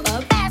crowd go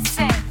up. That's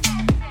it.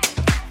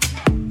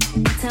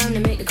 Time to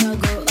make the crowd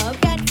go up.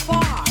 Get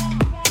far.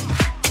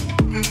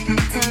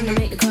 Time to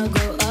make the crowd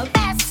go up.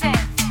 That's it.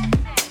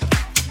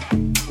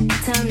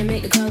 Time to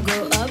make the crowd go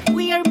up.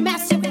 We are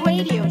Massive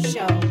Radio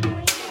Show.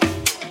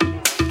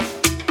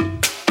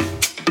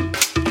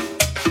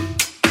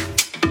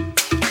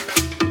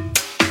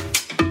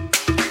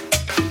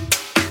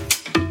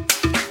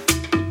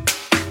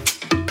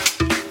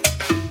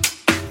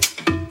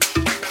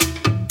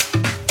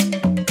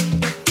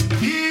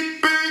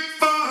 Keep big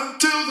fun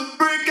till the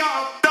break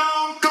of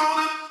dawn.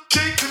 Gonna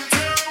shake the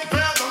tail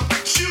feather,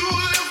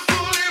 shoot and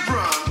fully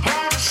run.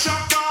 Hard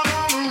shot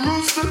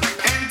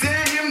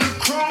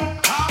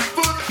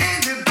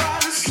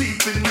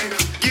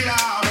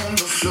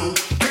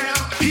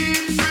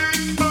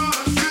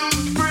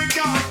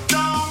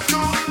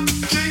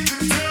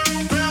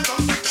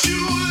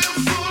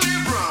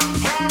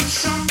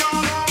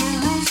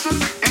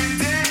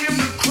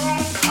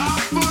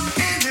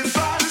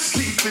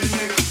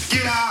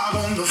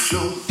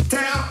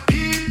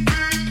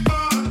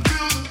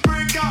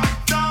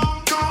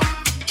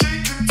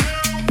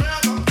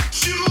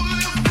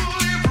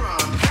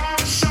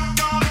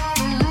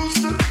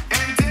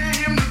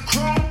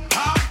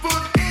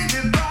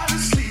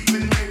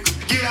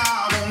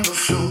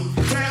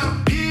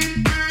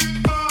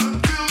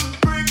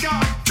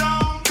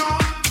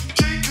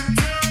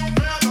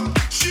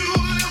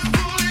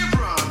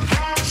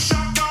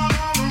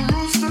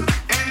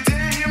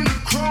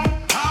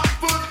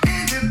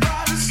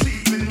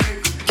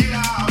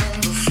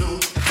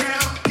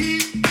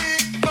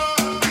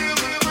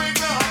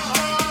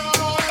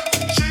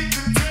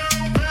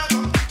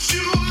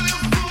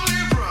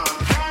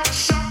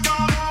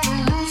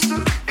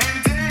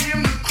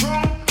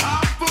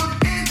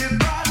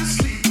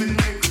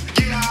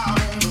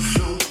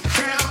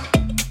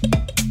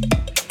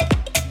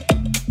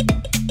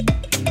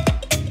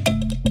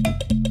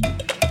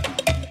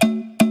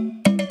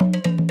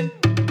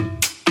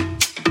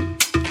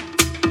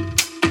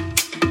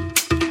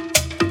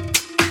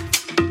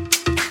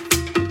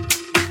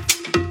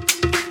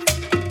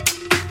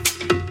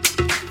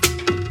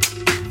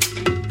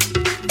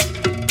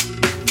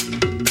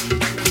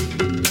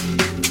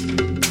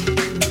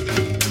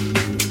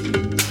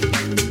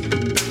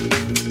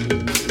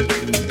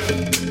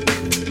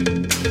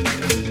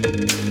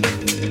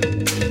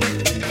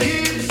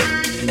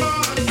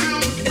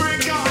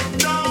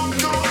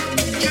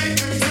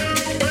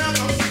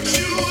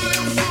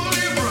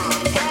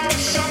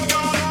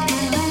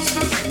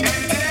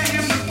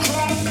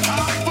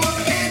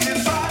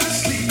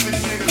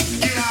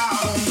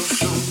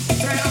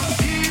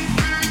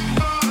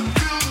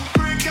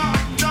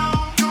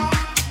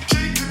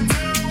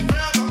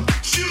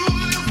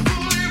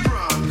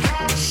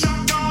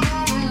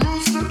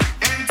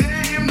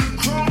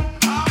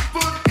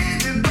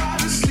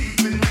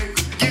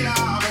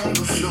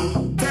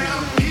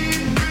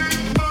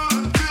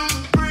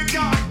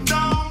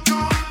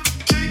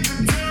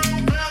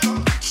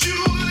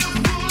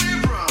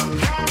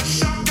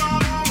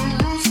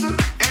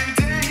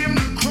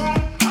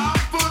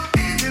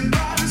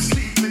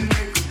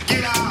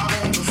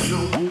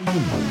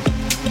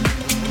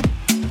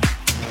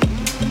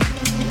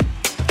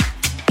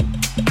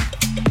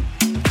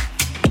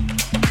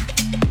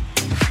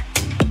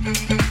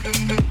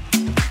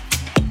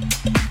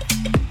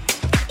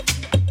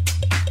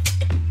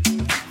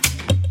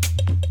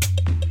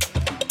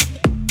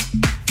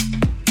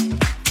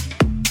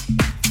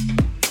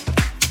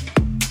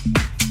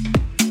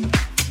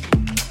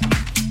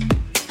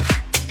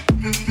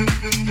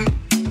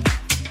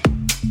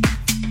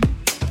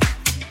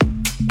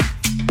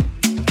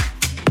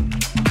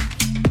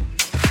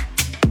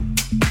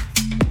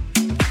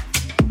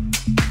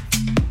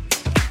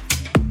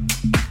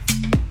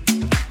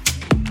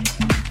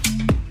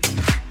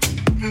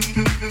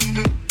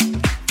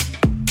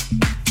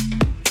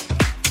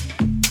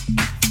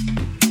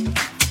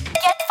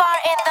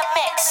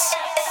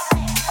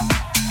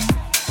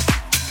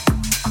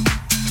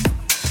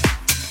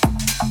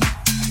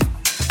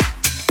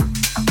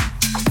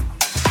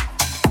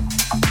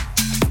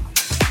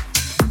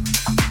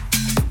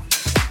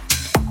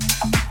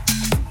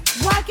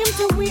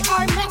Welcome to We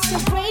Are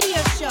Massive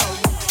Radio Show.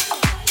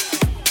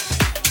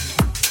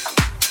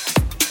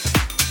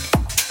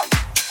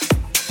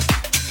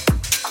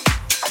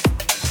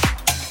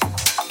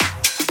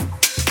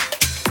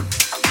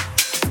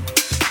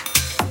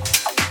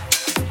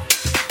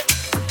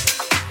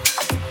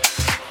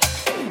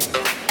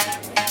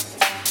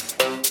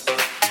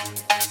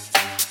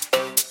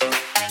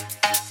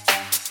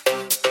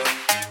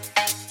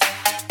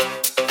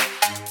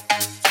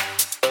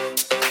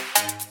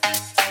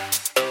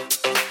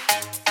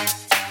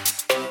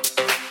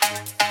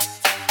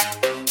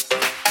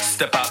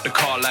 Step out the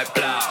car like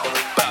blow.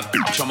 Bad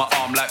bitch on my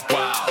arm like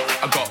wow.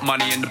 I got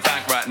money in the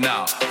bank right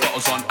now.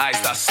 Bottles on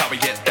ice, that's how we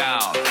get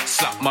down.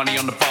 Slap money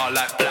on the bar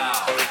like blow.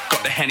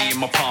 Got the Henny in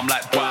my palm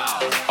like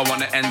wow. I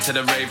wanna enter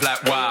the rave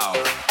like wow.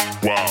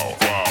 Wow,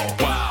 wow,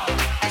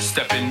 wow.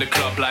 Step in the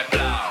club like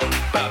blow.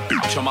 Bad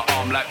bitch on my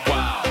arm like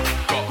wow.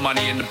 Got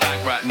money in the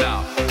bank right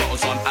now.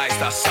 Bottles on ice,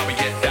 that's how we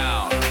get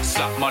down.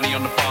 Slap money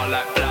on the bar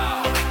like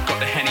blow. Got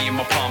the Henny in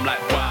my palm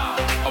like wow.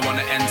 I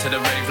wanna enter the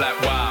rave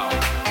like wow.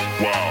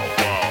 Wow,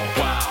 wow,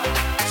 wow.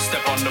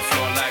 Step on the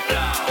floor like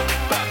wow.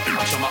 Bad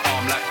bitch on my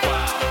arm like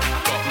wow.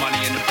 Got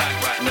money in the bank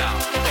right now.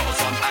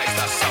 Bottles on ice,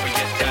 that's how we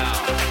get down.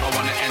 I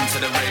wanna enter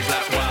the rave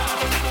like wow.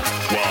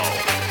 Wow,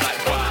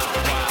 like wow,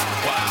 wow,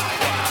 wow,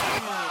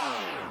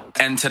 wow.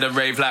 Enter the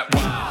rave like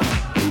wow.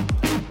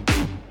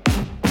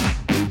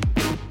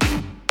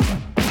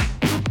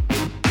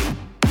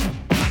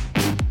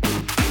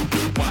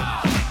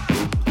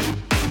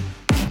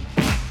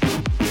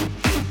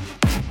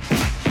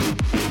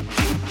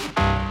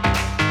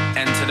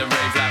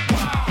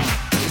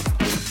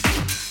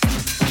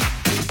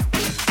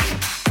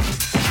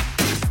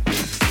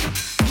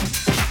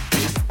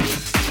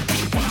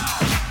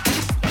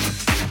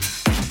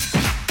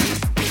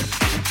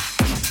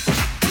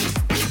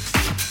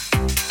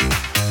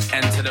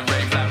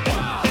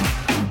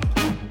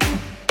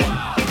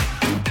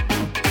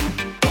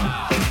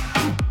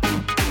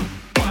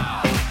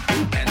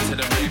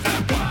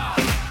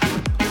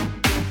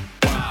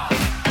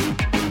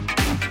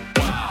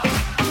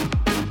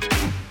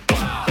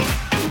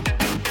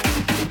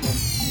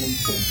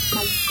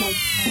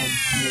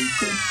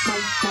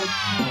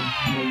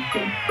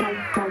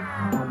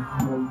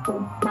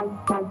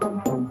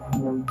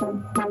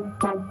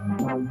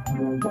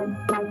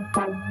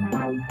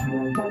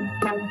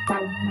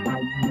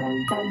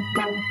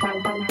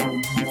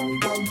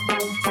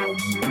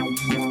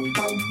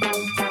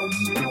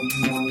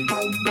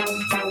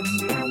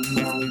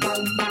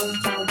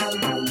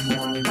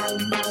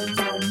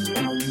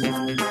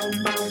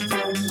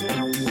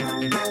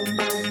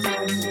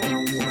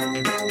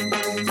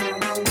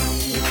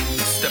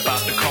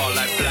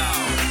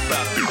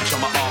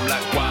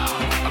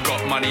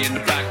 Money in the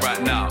bank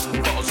right now.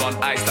 Bottles on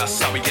ice,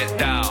 that's how we get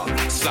down.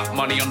 Slap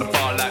money on the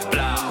bar like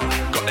blow.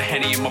 Got the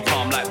Henny in my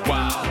palm like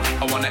wow.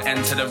 I wanna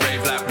enter the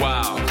rave like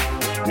wow.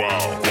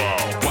 Wow, wow,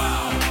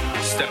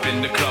 wow. Step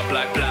in the club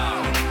like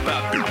blow.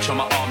 Bad bitch on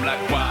my arm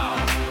like wow.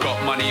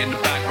 Got money in the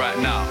bank right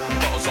now.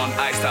 Bottles on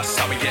ice, that's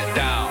how we get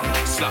down.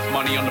 Slap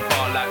money on the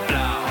bar like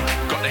blow.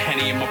 Got the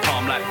Henny in my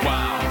palm like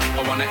wow.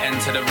 I wanna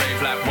enter the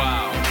rave like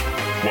wow.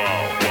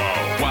 Wow,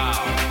 wow,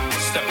 wow.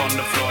 Step on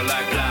the floor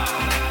like blow.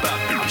 Bad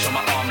bitch on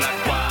my arm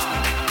like wow.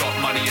 Got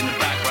money in the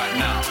bank right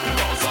now.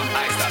 Bottles on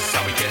ice, that's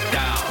how we get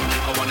down.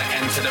 I wanna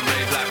enter the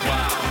rave like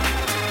wow.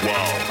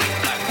 Wow,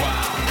 like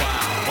wow,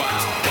 wow,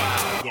 wow,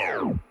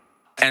 wow.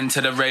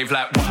 Enter the rave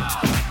like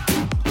wow.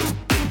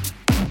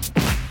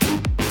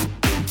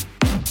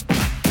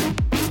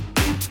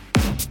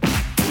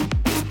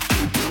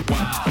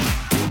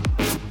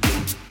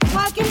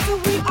 Welcome to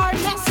We Are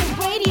Massive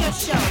Radio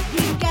Show.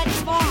 We get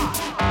far.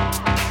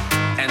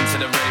 Enter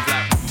the rave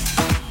like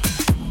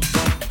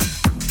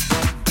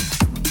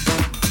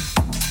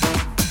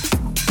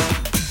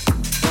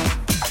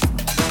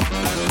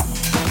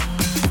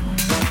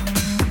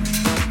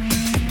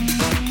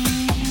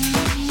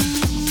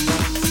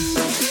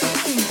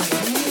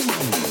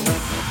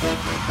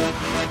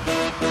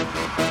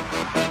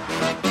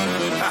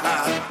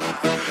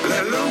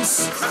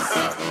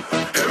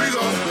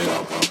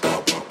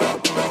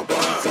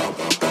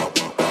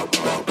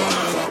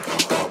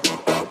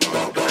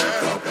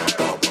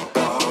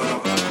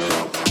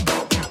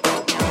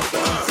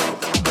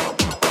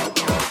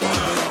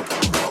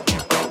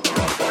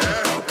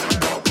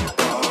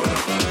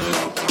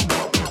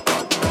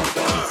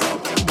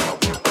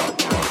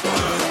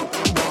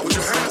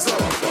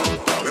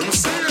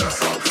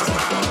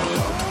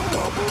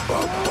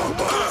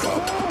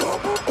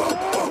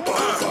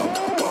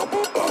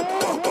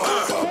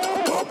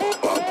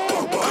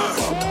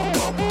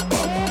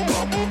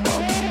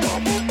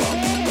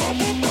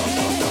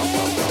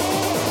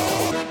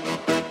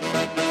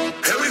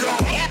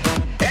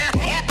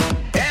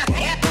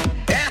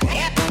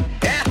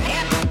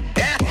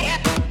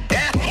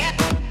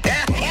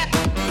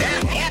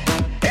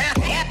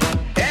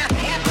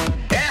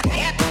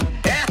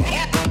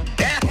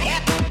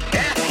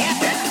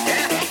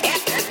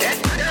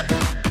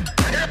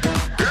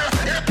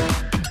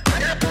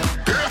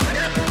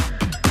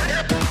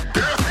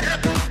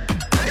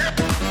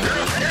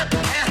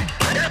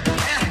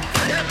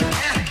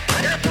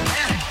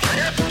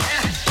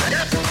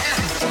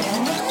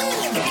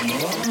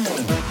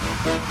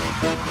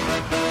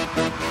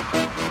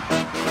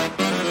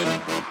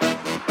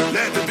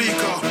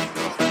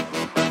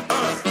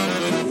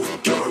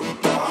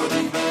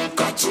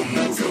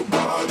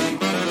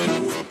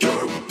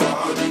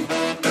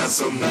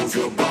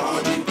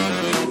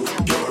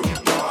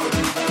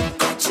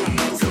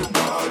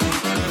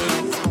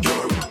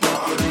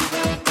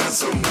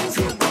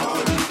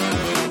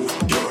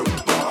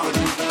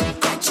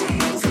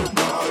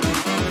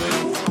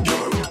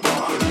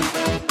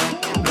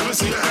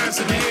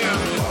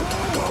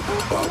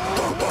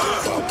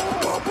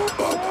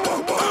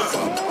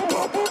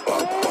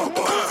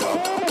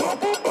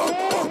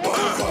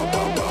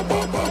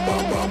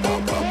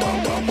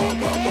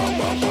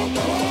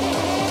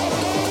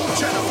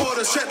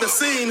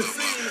scene.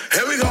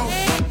 Here we go.